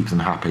how to keep them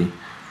happy,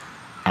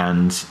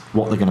 and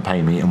what they're going to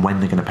pay me, and when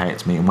they're going to pay it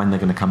to me, and when they're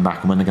going to come back,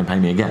 and when they're going to pay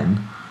me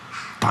again,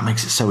 that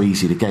makes it so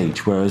easy to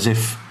gauge. Whereas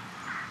if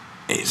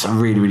it's a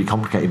really, really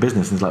complicated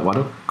business, and it's like, well,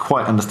 I don't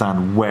quite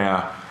understand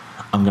where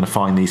I'm going to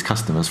find these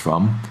customers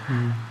from.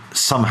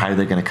 Somehow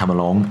they're going to come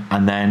along,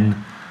 and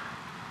then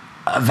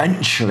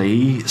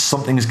eventually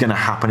something's going to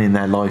happen in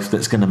their life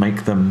that's going to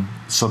make them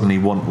suddenly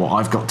want what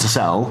I've got to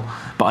sell,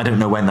 but I don't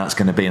know when that's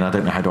going to be, and I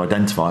don't know how to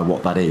identify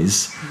what that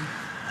is.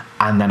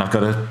 And then I've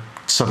got to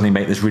suddenly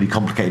make this really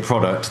complicated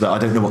product that I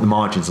don't know what the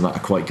margins on that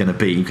are quite going to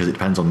be, because it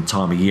depends on the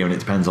time of year and it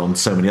depends on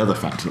so many other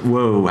factors.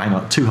 Whoa, hang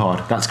on, too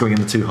hard. That's going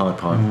in the too hard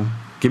pile.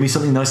 Give me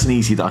something nice and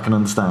easy that I can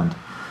understand.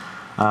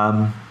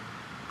 I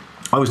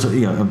was,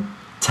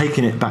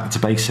 taking it back to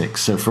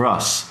basics. So for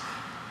us,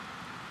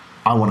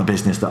 I want a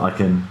business that I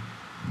can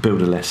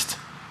build a list.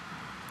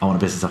 I want a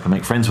business I can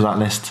make friends with that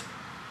list,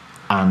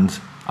 and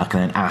I can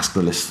then ask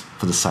the list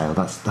for the sale.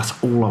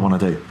 That's all I want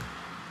to do.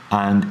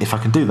 And if I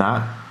can do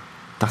that,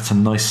 that's a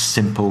nice,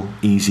 simple,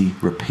 easy,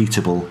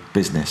 repeatable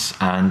business.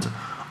 And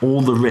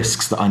all the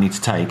risks that I need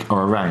to take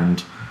are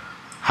around,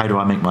 how do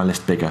I make my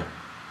list bigger?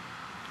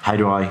 How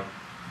do I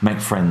make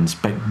friends,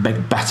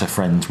 make better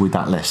friends with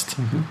that list?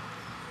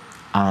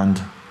 And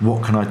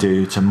what can I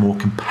do to more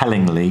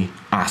compellingly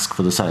ask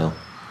for the sale?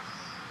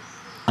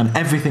 And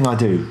everything I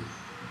do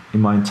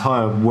in my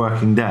entire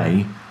working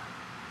day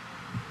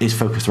is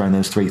focused around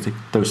those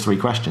three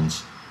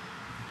questions.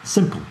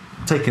 Simple.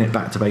 Taking it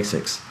back to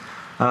basics.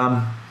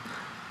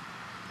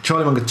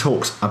 Charlie Munger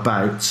talks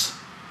about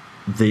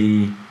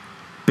the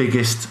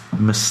biggest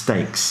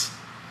mistakes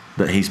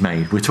that he's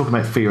made. We're talking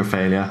about fear of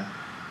failure.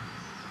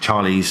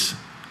 Charlie's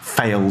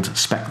failed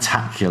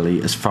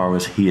spectacularly as far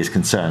as he is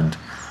concerned.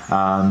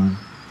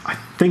 I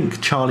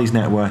think Charlie's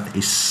net worth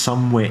is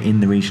somewhere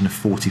in the region of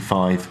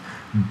 $45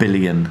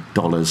 billion,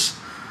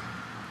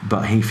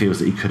 but he feels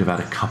that he could have had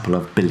a couple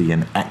of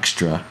billion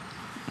extra.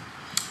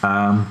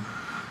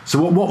 So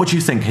what would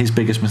you think his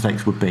biggest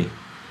mistakes would be?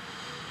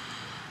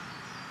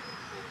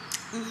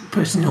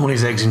 Putting all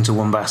his eggs into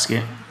one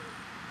basket.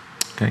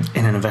 Okay.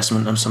 In an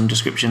investment of some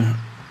description.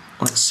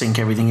 Let's sink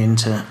everything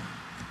into,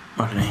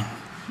 I don't know,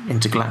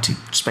 intergalactic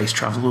space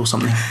travel or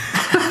something.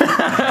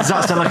 Does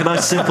that sound like a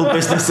nice simple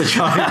business to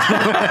try?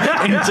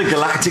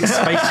 Intergalactic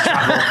space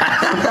travel.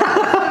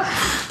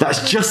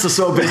 That's just the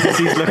sort of business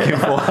he's looking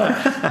for.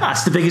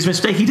 That's the biggest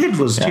mistake he did,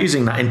 was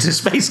choosing that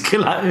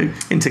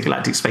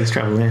intergalactic space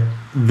travel.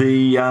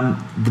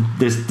 Yeah.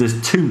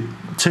 There's two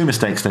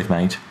mistakes they've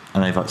made,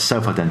 and they've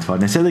self-identified.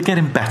 And they say they're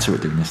getting better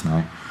at doing this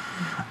now.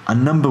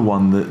 And number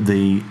one,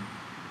 the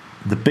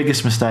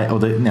biggest mistake,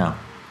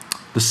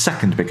 the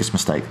second biggest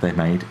mistake they've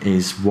made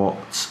is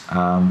what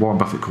Warren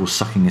Buffett calls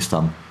sucking his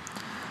thumb,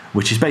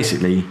 which is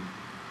basically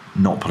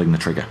not pulling the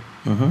trigger,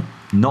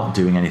 not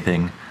doing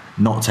anything,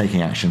 not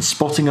taking action,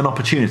 spotting an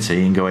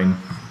opportunity and going,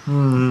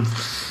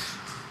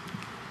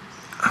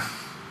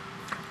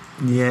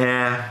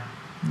 yeah,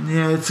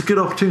 it's a good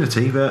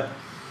opportunity, but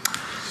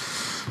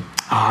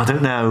I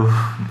don't know.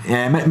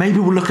 Yeah, maybe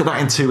we'll look at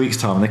that in 2 weeks'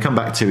 time. And they come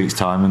back 2 weeks'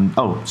 time and,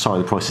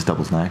 the price has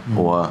doubled now.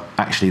 Or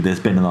actually there's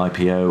been an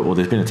IPO, or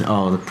there's been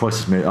the price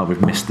has moved,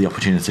 we've missed the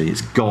opportunity.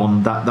 It's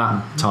gone, that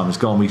time is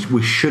gone.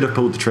 We should have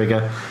pulled the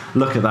trigger.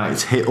 Look at that,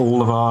 it's hit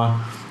all of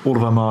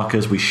our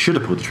markers. We should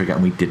have pulled the trigger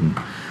and we didn't.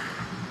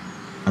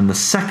 And the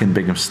second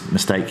big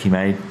mistake he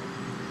made,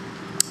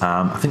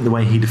 I think the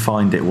way he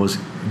defined it was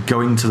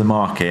going to the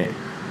market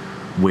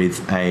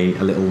with a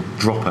little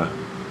dropper.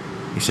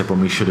 He said, when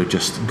we should have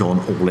just gone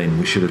all in,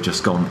 we should have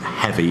just gone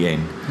heavy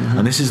in.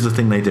 And this is the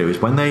thing they do, is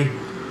when they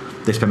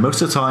spend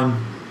most of the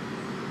time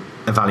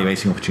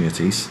evaluating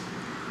opportunities,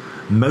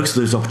 most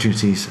of those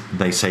opportunities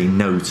they say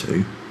no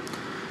to,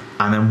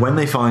 and then when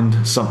they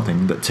find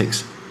something that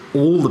ticks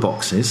all the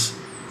boxes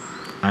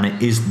and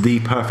it is the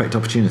perfect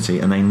opportunity,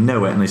 and they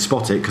know it and they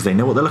spot it because they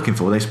know what they're looking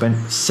for, they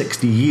spent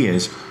 60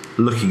 years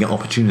looking at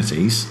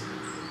opportunities,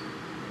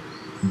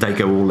 they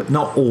go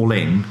not all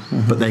in,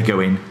 but they go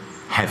in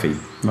heavy.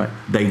 Right.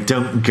 They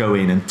don't go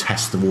in and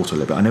test the water a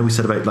little bit. I know we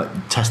said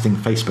about testing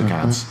Facebook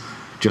ads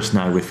just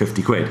now with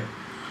 50 quid,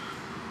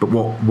 but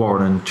what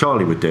Warren and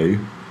Charlie would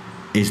do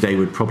is they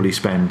would probably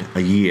spend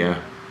a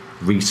year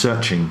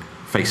researching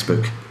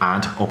Facebook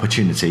ad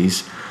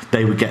opportunities.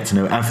 They would get to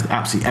know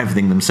absolutely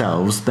everything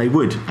themselves. They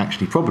would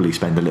actually probably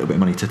spend a little bit of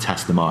money to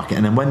test the market,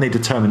 and then when they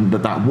determine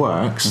that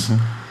works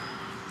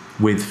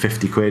with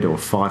 50 quid or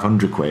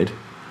 500 quid,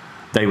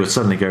 they would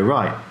suddenly go,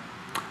 right,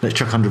 let's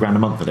chuck £100 a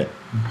month at it,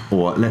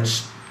 or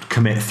let's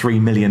commit $3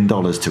 million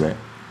to it.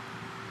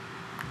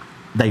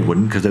 They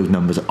wouldn't, because those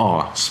numbers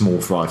are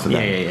small fry for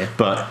them. Yeah.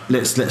 But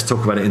let's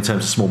talk about it in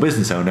terms of small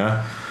business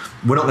owner.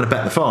 We're not going to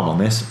bet the farm on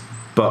this,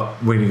 but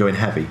we're going to go in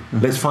heavy.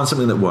 Let's find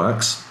something that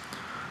works.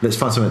 Let's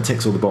find something that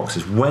ticks all the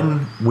boxes.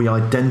 When we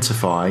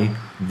identify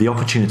the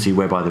opportunity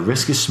whereby the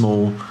risk is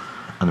small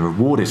and the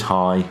reward is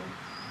high,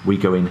 we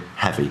go in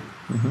heavy.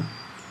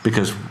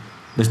 Because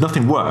there's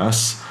nothing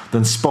worse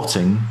than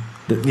spotting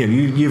that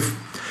you're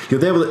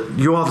there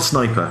you are the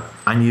sniper,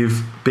 and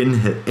you've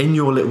been hit in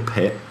your little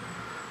pit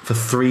for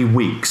 3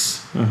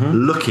 weeks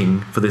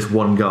looking for this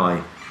one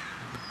guy,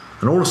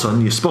 and all of a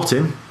sudden you spot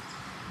him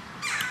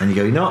and you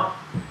go, you know what?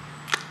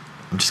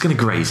 I'm just going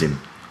to graze him.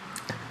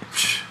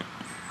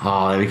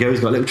 Oh, there we go. He's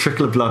got a little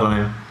trickle of blood on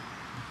him.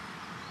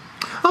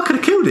 I could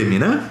have killed him,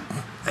 and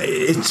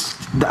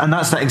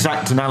that's that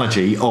exact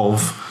analogy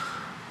of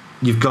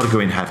you've got to go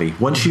in heavy.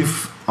 Once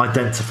you've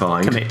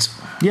identified, commit.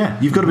 Yeah,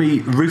 you've got to be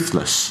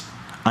ruthless,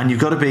 and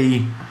you've got to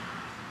be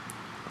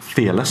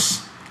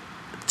fearless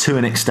to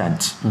an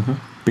extent,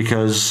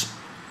 because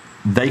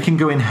they can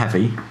go in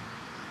heavy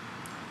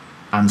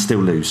and still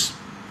lose,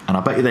 and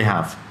I bet you they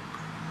have,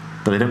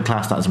 but they don't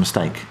class that as a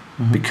mistake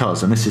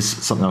because, and this is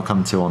something I'll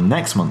come to on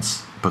next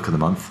month's book of the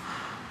month,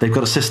 they've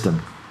got a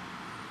system,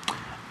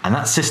 and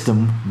that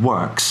system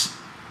works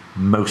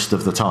most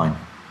of the time.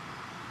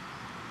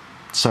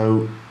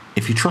 So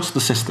if you trust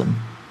the system,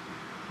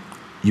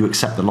 you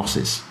accept the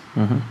losses.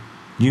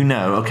 You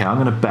know, okay, I'm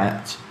going to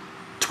bet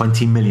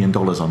 $20 million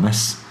on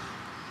this,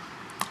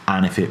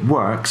 and if it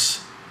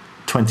works,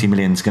 20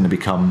 million is going to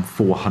become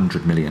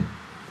 400 million,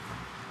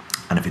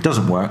 and if it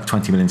doesn't work,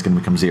 20 million is going to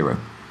become 0,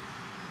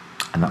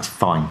 and that's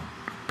fine,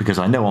 because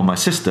I know on my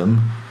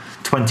system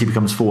 20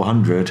 becomes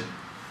 400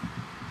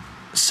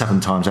 7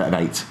 times out of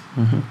 8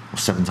 or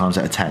 7 times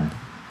out of 10,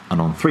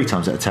 and on 3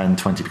 times out of 10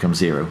 20 becomes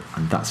 0,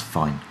 and that's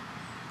fine.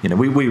 We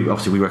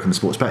obviously we work in the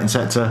sports betting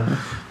sector.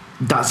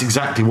 That's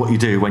exactly what you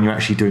do when you're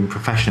actually doing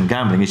professional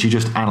gambling, is you're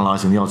just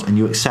analysing the odds, and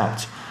you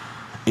accept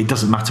it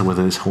doesn't matter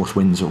whether this horse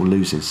wins or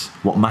loses.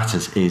 What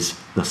matters is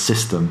the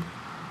system,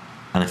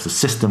 and if the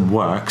system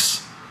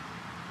works,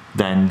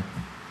 then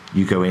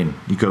you go in.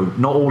 You go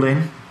not all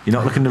in, you're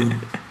not looking to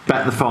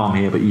bet the farm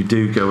here, but you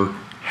do go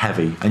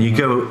heavy, and you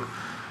go,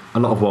 a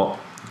lot of what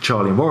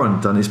Charlie and Warren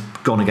have done is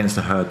gone against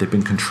the herd. They've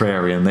been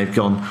contrarian. They've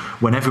gone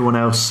when everyone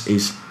else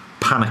is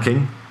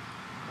panicking,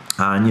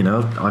 and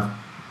I've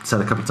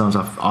said a couple of times,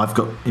 I've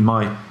got, in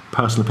my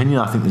personal opinion,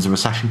 I think there's a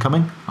recession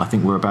coming. I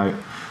think we're about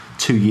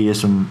 2 years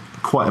from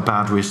quite a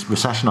bad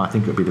recession. I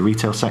think it'll be the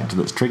retail sector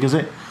that triggers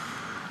it.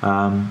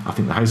 I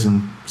think the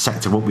housing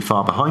sector won't be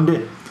far behind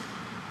it.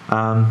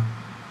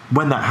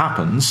 When that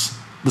happens,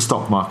 the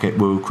stock market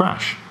will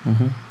crash.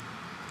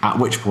 At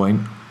which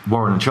point,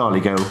 Warren and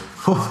Charlie go,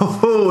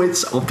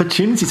 it's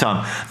opportunity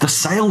time. The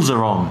sales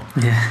are on.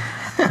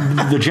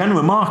 The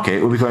general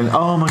market will be going,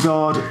 oh my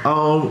God,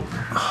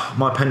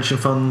 my pension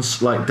fund's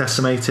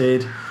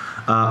decimated.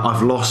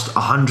 I've lost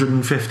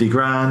 150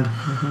 grand.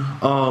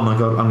 Oh my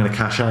God, I'm going to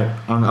cash out.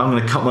 I'm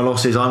going to cut my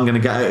losses. I'm going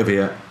to get out of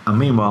here. And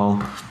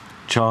meanwhile,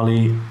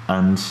 Charlie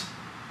and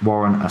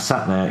Warren are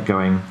sat there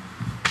going,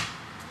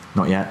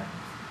 not yet.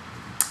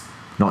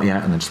 Not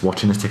yet. And they're just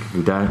watching this ticker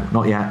go down.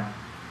 Not yet.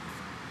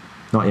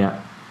 Not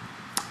yet.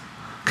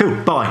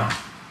 Cool, bye.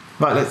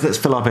 Right, let's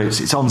fill our boots.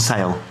 It's on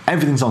sale.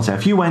 Everything's on sale.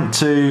 If you went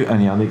to,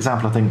 and the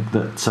example I think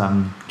that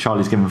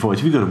Charlie's given before is,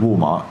 if you go to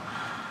Walmart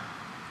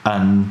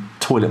and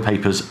toilet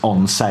paper's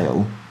on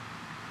sale,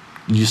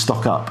 you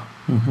stock up.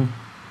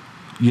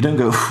 You don't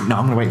go, no,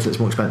 I'm going to wait till it's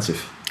more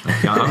expensive.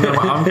 I'm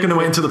going to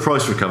wait until the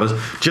price recovers,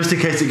 just in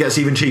case it gets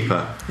even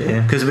cheaper.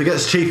 Because if it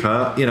gets cheaper,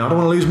 I don't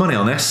want to lose money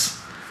on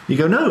this. You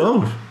go,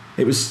 no,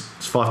 it's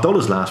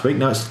 $5 last week,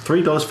 now it's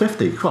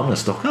 $3.50. Cool, I'm going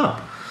to stock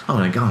up. I'm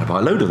going to go and buy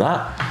a load of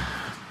that.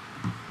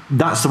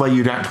 That's the way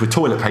you'd act with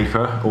toilet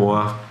paper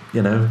or,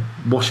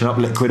 washing up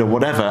liquid or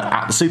whatever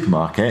at the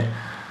supermarket.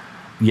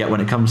 Yet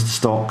when it comes to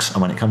stocks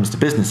and when it comes to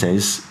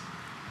businesses,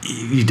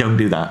 you don't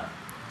do that.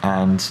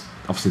 And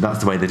obviously that's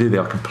the way they do. They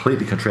are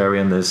completely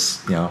contrarian.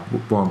 There's,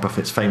 Warren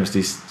Buffett's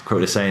famously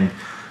quoted as saying,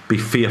 be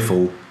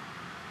fearful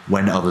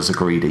when others are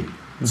greedy.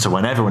 So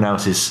when everyone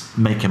else is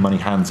making money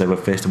hands over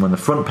fist, and when the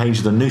front page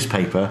of the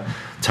newspaper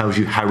tells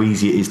you how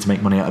easy it is to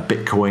make money out of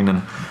Bitcoin and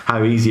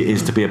how easy it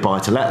is to be a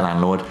buy-to-let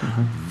landlord,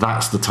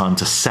 that's the time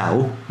to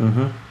sell.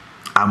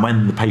 And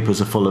when the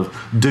papers are full of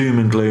doom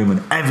and gloom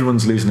and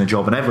everyone's losing their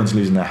job and everyone's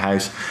losing their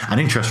house and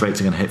interest rates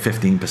are going to hit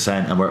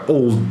 15% and we're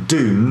all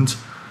doomed,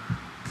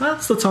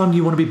 that's the time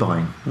you want to be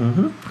buying.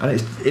 And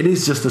it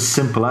is just as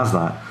simple as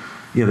that.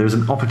 There's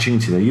an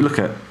opportunity there. You look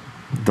at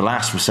the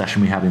last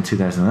recession we had in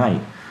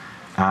 2008,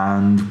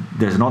 and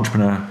there's an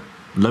entrepreneur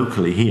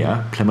locally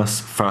here, Plymouth's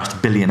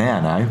first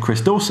billionaire now, Chris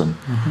Dawson.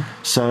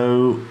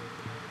 So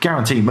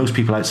guarantee most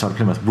people outside of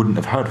Plymouth wouldn't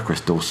have heard of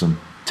Chris Dawson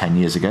 10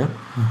 years ago.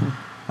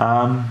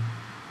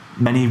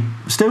 Many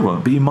still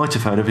won't, but you might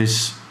have heard of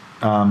his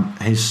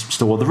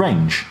store, The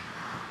Range,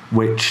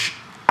 which,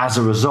 as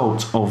a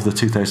result of the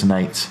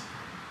 2008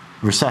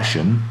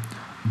 recession,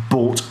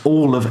 bought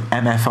all of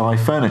MFI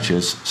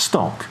Furniture's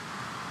stock.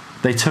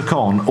 they took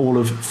on all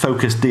of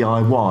Focus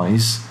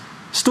DIY's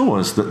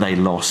stores that they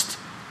lost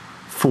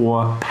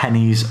for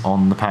pennies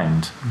on the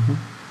pound.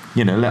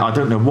 You know, I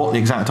don't know what the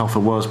exact offer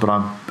was, but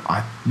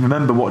I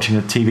remember watching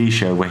a TV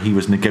show where he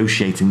was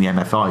negotiating the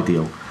MFI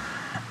deal,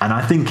 and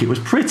I think it was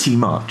pretty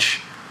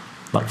much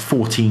like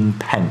 14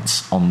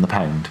 pence on the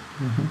pound.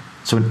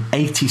 So an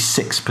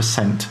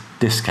 86%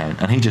 discount,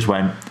 and he just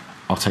went,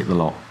 I'll take the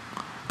lot,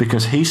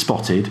 because he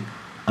spotted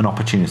an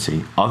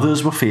opportunity.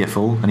 Others were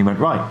fearful, and he went,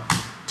 right,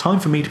 time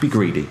for me to be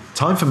greedy,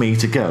 time for me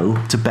to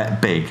go to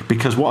bet big,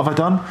 because what have I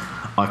done?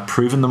 I've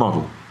proven the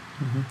model.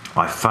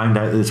 I've found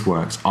out that this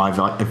works. I've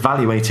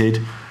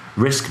evaluated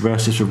risk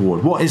versus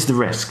reward. What is the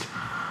risk?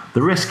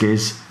 The risk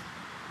is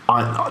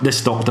this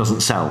stock doesn't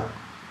sell.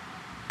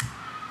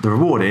 The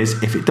reward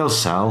is, if it does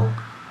sell,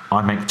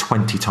 I make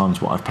 20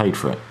 times what I've paid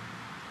for it.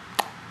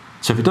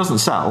 So if it doesn't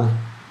sell,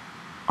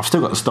 I've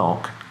still got the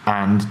stock,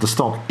 and the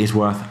stock is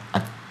worth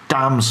a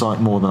damn sight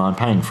more than I'm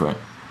paying for it.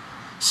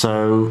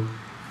 So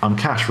I'm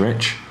cash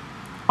rich.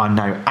 I'm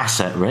now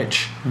asset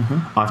rich.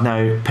 I've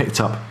now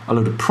picked up a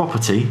load of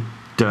property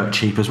dirt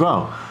cheap as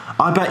well.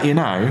 I bet you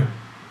now,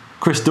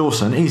 Chris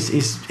Dawson,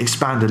 he's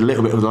expanded a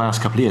little bit over the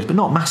last couple of years, but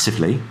not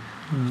massively.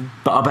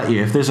 But I bet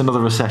you if there's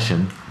another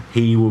recession,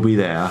 he will be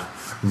there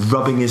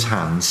rubbing his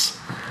hands.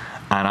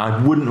 And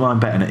I wouldn't mind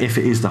betting that if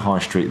it is the high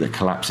street that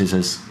collapses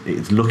as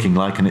it's looking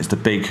like, and it's the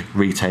big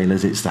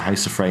retailers, it's the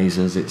House of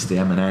Frasers, it's the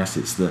M&S,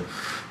 it's the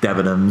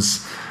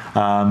Debenhams,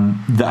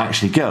 that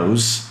actually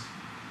goes,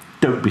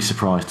 don't be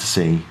surprised to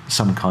see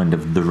some kind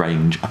of The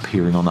Range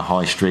appearing on the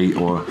high street,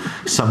 or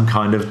some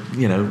kind of,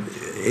 you know,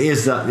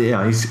 is that, you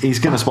know, he's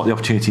going to spot the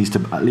opportunities to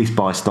at least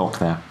buy stock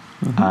there.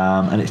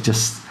 And it's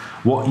just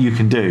what you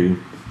can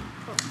do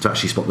to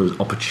actually spot those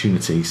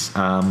opportunities.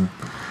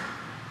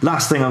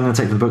 Last thing I'm going to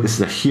take from the book, this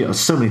is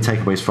so many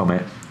takeaways from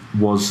it,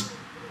 was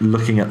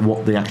looking at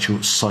what the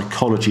actual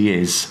psychology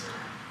is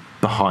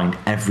behind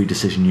every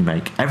decision you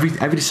make. Every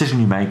decision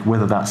you make,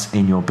 whether that's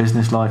in your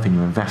business life, in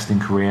your investing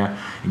career,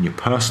 in your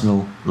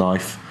personal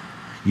life,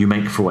 you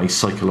make for a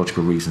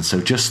psychological reason.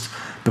 So just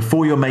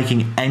before you're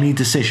making any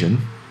decision,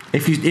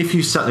 if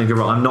you suddenly go,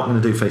 right, I'm not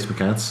going to do Facebook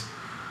ads,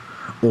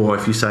 or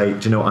if you say,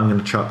 do you know what, I'm going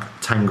to chuck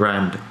 10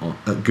 grand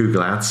at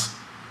Google ads,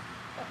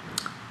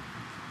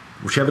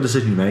 whichever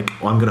decision you make,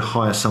 or I'm going to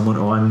hire someone,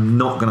 or I'm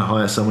not going to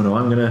hire someone, or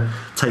I'm going to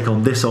take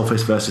on this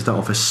office versus that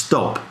office,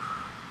 stop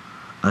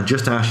and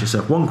just ask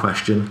yourself one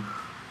question: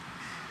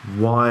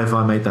 why have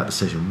I made that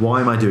decision?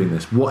 Why am I doing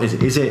this? What is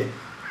it? Is it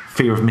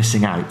fear of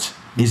missing out?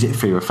 Is it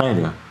fear of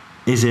failure?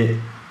 Is it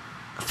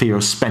fear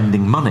of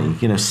spending money?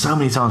 You know, so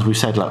many times we've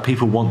said, like,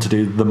 people want to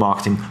do the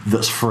marketing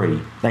that's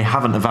free. They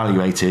haven't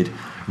evaluated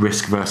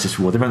risk versus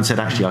reward. They haven't said,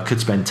 actually, I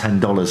could spend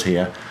 $10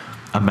 here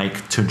and make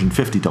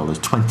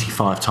 $250,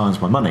 25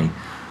 times my money.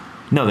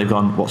 No, they've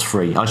gone, what's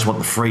free? I just want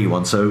the free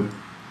one. So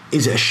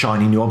is it a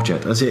shiny new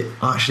object? Is it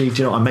actually,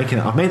 do you know,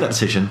 I've made that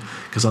decision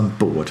because I'm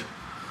bored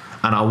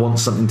and I want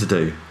something to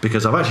do,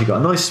 because I've actually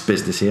got a nice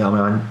business here. I mean,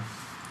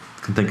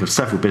 I can think of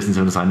several business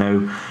owners I know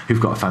who've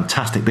got a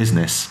fantastic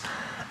business.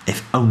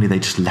 If only they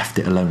just left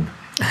it alone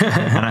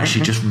and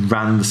actually just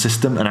ran the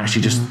system and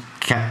actually just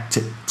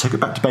took it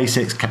back to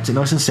basics, kept it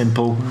nice and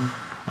simple.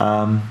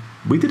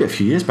 We did it a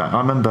few years back. I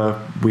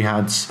remember we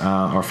had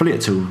our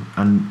affiliate tool,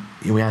 and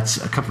we had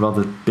a couple of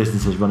other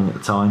businesses running at the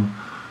time,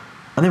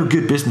 and they were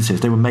good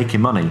businesses. They were making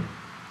money.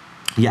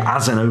 Yet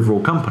as an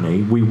overall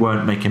company, we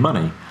weren't making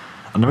money.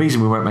 And the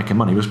reason we weren't making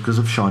money was because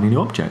of shiny new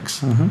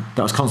objects. That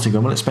was constantly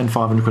going, well, let's spend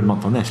 £500 a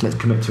month on this. Let's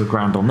commit to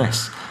 £1,000 on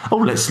this. Oh,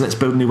 let's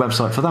build a new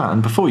website for that.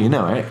 And before you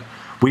know it,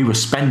 we were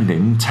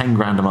spending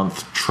 £10,000 a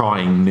month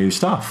trying new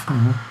stuff.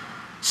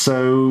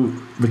 So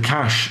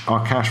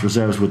our cash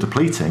reserves were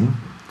depleting.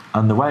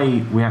 And the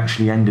way we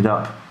actually ended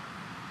up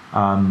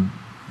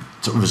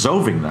sort of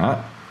resolving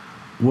that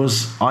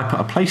was I put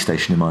a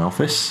PlayStation in my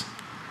office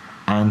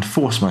and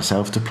forced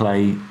myself to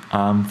play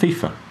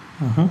FIFA.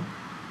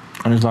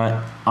 And it was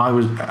like, I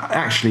was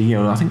actually, you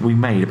know, I think we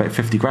made about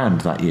 50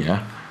 grand that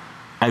year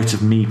out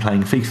of me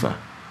playing FIFA,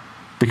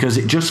 because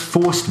it just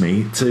forced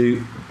me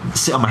to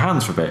sit on my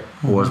hands for a bit,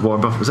 or as Warren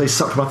Buffett would say,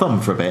 suck my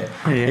thumb for a bit.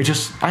 It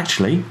just,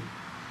 actually,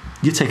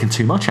 you're taking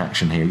too much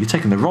action here. You're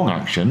taking the wrong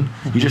action.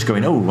 You're just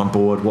going, oh, I'm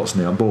bored, what's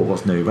new? I'm bored,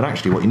 what's new? But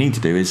actually what you need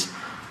to do is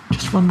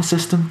just run the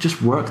system,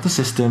 just work the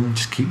system,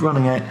 just keep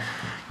running it.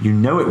 You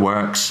know it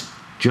works,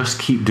 just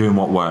keep doing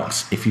what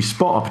works. If you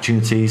spot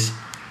opportunities,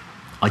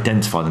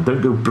 identify them.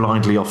 Don't go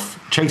blindly off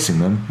chasing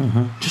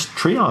them. Just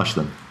triage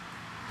them.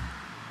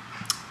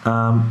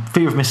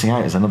 Fear of missing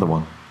out is another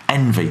one.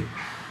 Envy.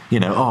 You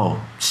know,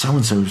 oh,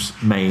 so-and-so's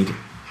made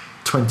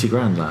 20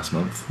 grand last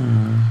month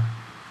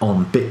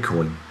on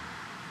Bitcoin,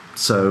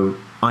 so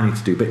I need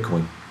to do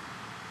Bitcoin.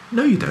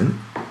 No, you don't.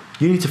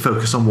 You need to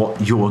focus on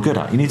what you're good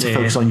at. You need to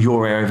focus on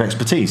your area of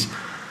expertise.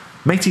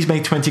 Matey's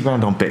made 20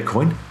 grand on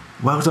Bitcoin.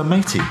 Well done,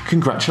 matey.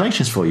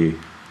 Congratulations for you.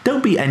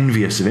 Don't be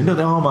envious of him. Don't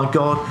think, oh my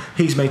God,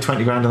 he's made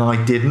 20 grand and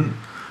I didn't.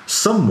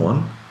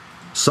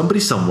 Somebody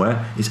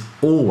somewhere is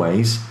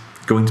always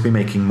going to be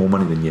making more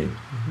money than you.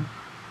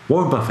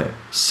 Warren Buffett,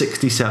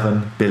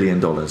 $67 billion.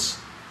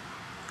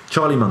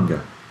 Charlie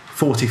Munger,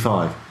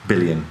 $45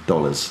 billion.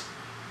 There's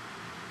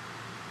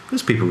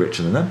people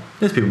richer than them.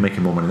 There's people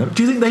making more money than them.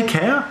 Do you think they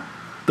care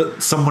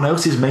that someone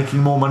else is making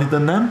more money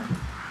than them?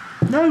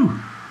 No.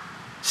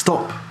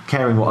 Stop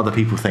caring what other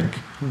people think.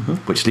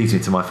 Which leads me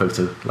to my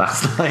photo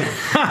last night.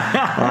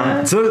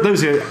 So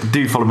those who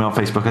do follow me on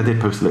Facebook, I did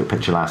post a little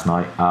picture last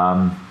night.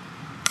 I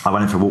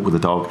went in for a walk with the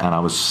dog, and I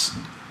was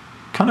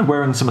kind of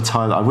wearing some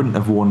attire that I wouldn't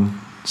have worn,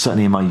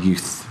 certainly in my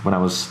youth, when I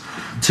was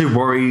too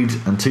worried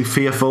and too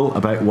fearful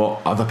about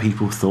what other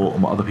people thought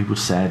and what other people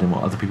said and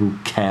what other people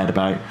cared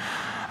about.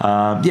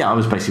 I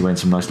was basically wearing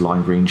some nice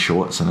lime green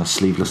shorts and a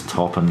sleeveless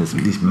top and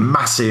these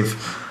massive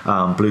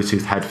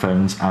Bluetooth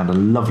headphones and a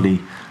lovely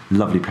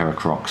pair of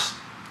Crocs.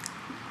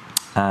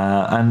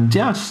 I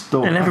just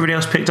thought... And everybody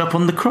else picked up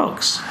on the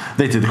Crocs.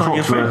 They did. The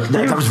Crocs were...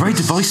 That was very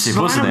divisive,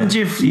 wasn't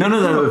it?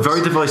 No, they were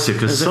very divisive,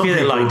 because some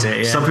people liked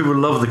it, some people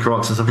love the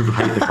Crocs and some people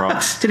hate the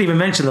Crocs. Didn't even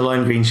mention the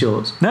lime green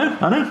shorts. No,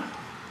 I know.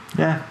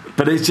 Yeah.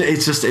 But it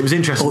was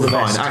interesting to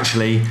find,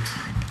 actually,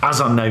 as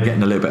I'm now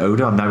getting a little bit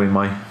older, I'm now in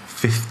my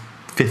fifth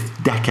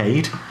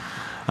decade.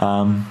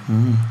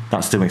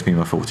 That still makes me in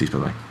my 40s, by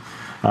the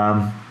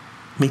way.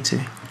 Me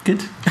too.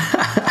 Good.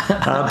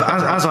 But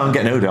as I'm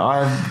getting older,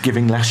 I am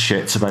giving less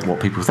shits about what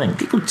people think.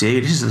 People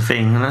do. This is the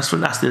thing, and that's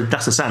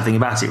the sad thing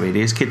about it. Really,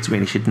 is kids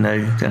really should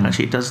know that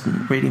actually it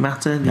doesn't really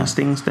matter. These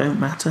things don't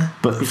matter.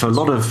 But for a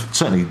lot of,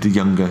 certainly the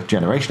younger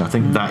generation, I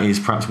think that is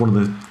perhaps one of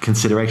the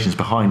considerations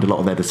behind a lot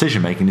of their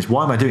decision making. Is,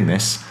 why am I doing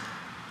this?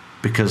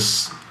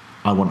 Because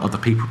I want other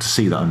people to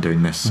see that I'm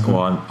doing this,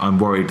 or I'm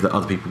worried that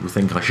other people will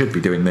think I should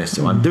be doing this,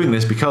 or I'm doing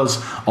this because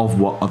of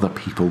what other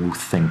people will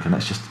think, and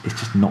it's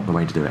just not the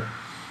way to do it.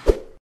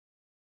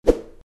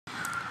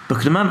 Book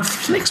of the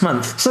month next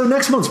month. So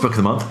next month's book of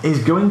the month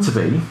is going to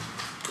be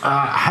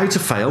How to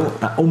Fail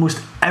at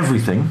Almost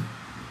Everything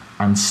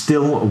and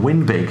Still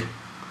Win Big.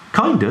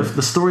 Kind of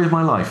The Story of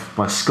My Life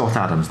by Scott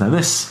Adams. Now,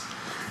 this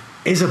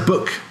is a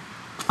book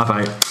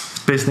about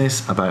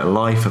business, about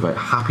life, about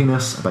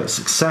happiness, about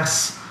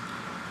success,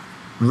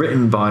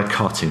 written by a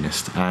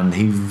cartoonist, and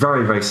he's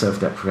very, very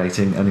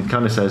self-deprecating, and he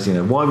kind of says,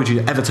 why would you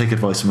ever take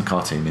advice from a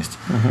cartoonist?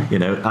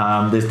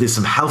 There's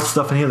some health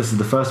stuff in here. This is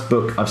the first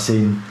book I've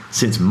seen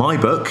since my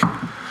book,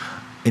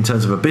 in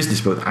terms of a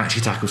business book that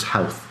actually tackles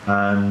health.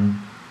 I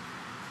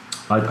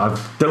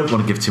don't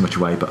want to give too much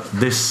away, but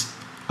this,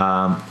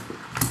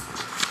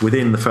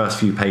 within the first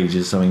few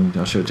pages,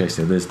 I'll show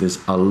Jason, there's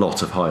a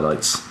lot of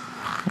highlights.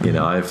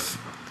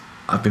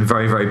 I've been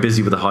very, very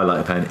busy with the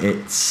highlighter pen.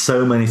 It's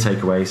so many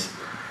takeaways.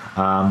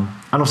 And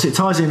also it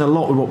ties in a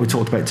lot with what we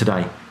talked about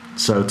today.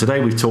 So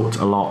today we've talked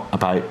a lot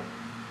about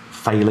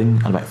failing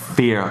and about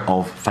fear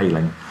of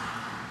failing.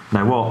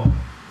 Now, what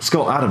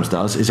Scott Adams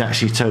does is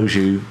actually shows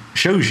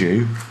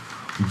you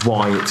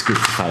why it's good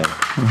to fail.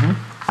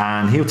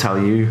 And he'll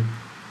tell you,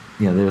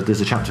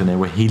 there's a chapter in there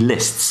where he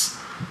lists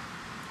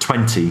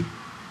 20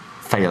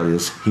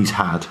 failures he's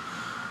had.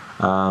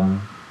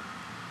 And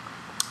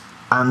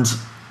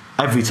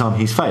every time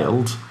he's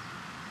failed,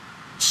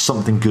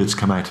 something good's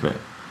come out of it.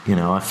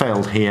 I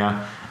failed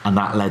here, and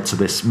that led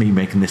to me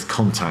making this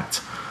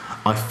contact.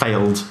 I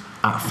failed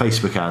at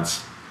Facebook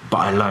ads, but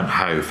I learned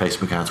how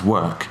Facebook ads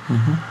work.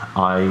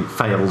 I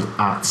failed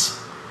at,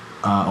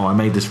 I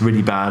made this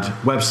really bad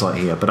website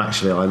here, but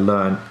actually I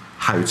learned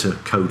how to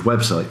code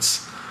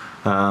websites.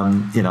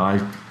 I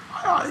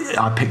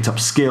picked up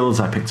skills,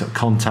 I picked up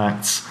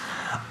contacts,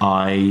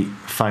 I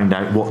found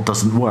out what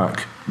doesn't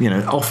work.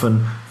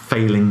 Often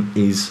failing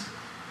is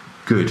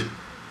good.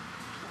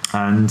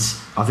 And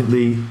I think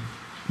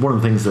one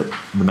of the things that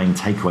the main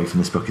takeaway from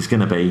this book is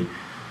going to be,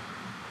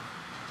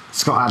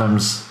 Scott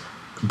Adams,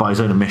 by his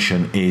own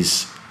admission,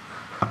 is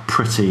a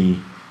pretty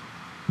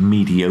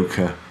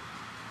mediocre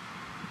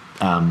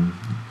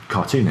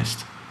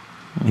cartoonist.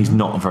 He's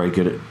not very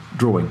good at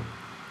drawing.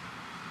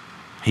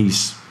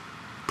 He's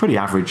pretty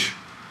average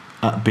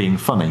at being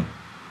funny.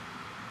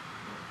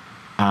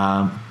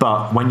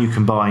 But when you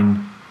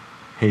combine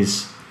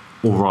his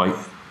alright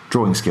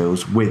drawing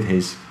skills with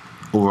his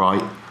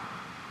alright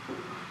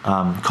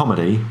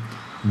comedy,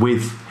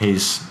 with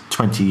his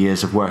 20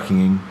 years of working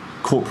in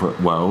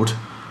corporate world,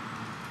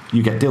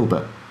 you get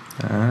Dilbert,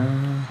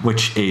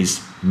 which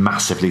is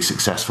massively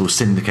successful,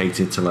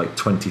 syndicated to like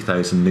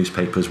 20,000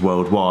 newspapers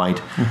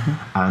worldwide,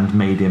 and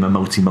made him a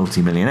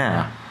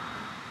multi-millionaire.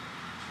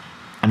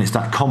 And it's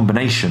that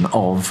combination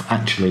of,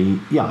 actually,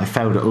 I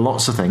failed at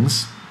lots of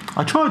things,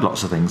 I tried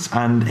lots of things,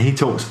 and he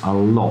talks a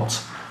lot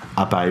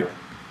about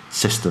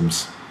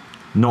systems,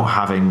 not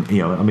having,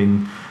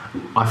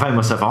 I found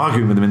myself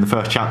arguing with him in the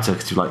first chapter,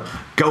 because you're like,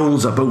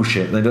 goals are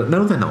bullshit. And they don't,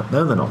 no, they're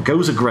not.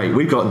 Goals are great.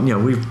 We've got,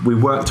 we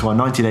work to our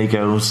 90-day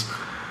goals,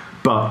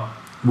 but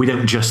we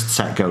don't just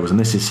set goals. And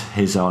this is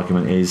his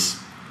argument: is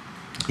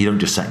you don't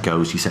just set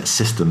goals, you set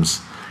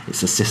systems.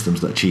 It's the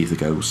systems that achieve the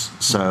goals.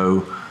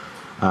 So,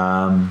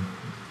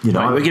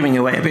 we're giving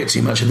away a bit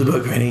too much of the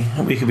book, really.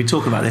 We could be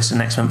talking about this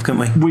next month, couldn't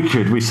we? We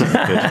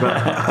certainly could.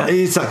 But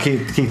it's that key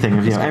thing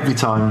of, every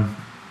time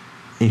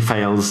he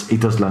fails, he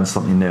does learn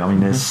something new.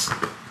 There's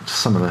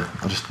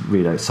I'll just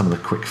read out some of the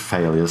quick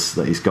failures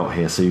that he's got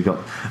here. So you've got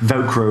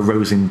Velcro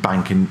Rosin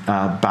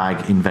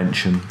bag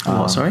invention.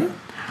 What, sorry?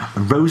 A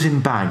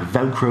Rosin bag,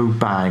 Velcro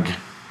bag.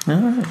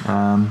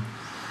 Oh.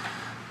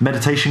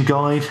 Meditation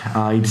guide.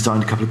 He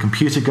designed a couple of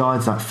computer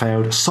guides that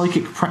failed.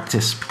 Psychic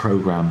practice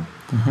program.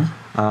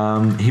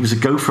 He was a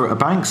gopher at a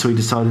bank, so he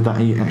decided that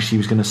he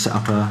was going to set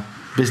up a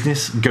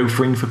business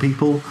gophering for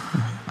people.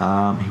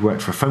 He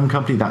worked for a phone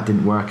company, that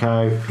didn't work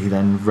out. He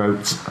then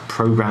wrote a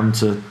program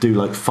to do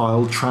like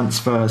file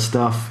transfer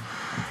stuff.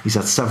 He's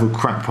had several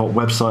crackpot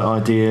website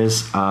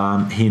ideas.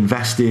 He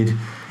invested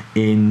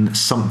in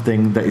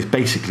something that is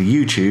basically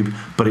YouTube,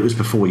 but it was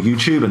before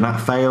YouTube, and that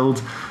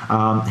failed.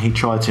 He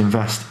tried to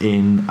invest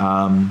in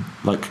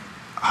like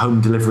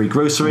home delivery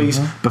groceries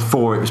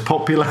before it was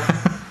popular.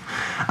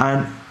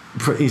 And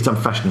he's done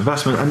professional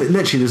investment, and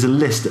literally there's a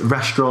list of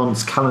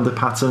restaurants, calendar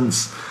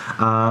patents.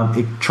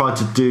 He tried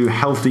to do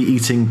healthy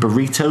eating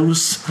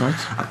burritos.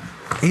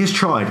 Right. He has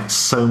tried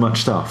so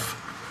much stuff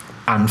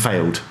and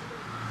failed.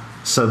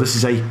 So this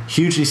is a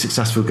hugely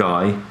successful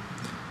guy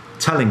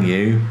telling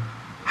you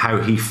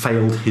how he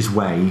failed his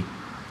way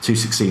to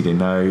succeeding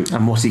now.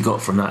 And what he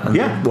got from that,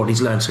 and what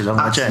he's learned so long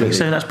that journey.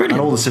 So that's brilliant.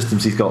 And all the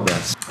systems he's got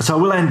there. So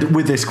I will end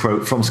with this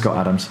quote from Scott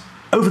Adams.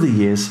 Over the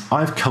years,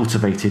 I've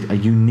cultivated a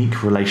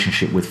unique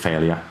relationship with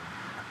failure.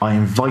 I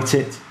invite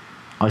it,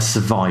 I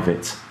survive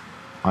it,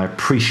 I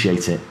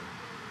appreciate it,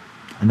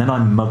 and then I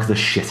mug the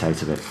shit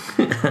out of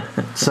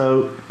it.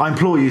 So I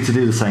implore you to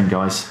do the same,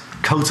 guys.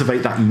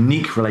 Cultivate that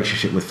unique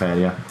relationship with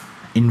failure,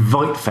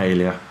 invite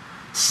failure,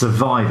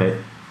 survive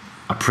it,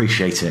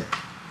 appreciate it,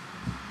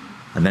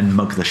 and then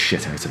mug the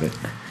shit out of it.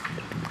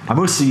 And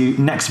we'll see you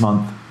next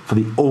month for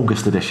the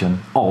August edition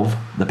of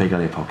the Big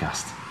Earlier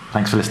Podcast.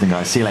 Thanks for listening,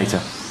 guys. See you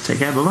later. Take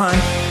care. Bye-bye.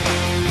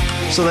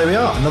 So there we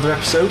are, another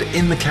episode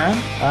in the can.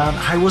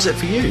 How was it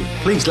for you?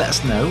 Please let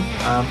us know.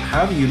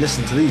 However you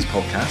listen to these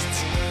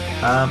podcasts,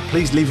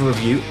 please leave a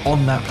review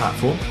on that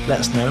platform.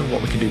 Let us know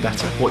what we can do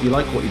better, what you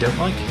like, what you don't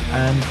like,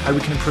 and how we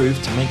can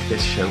improve to make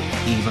this show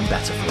even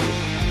better for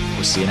you.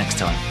 We'll see you next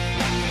time.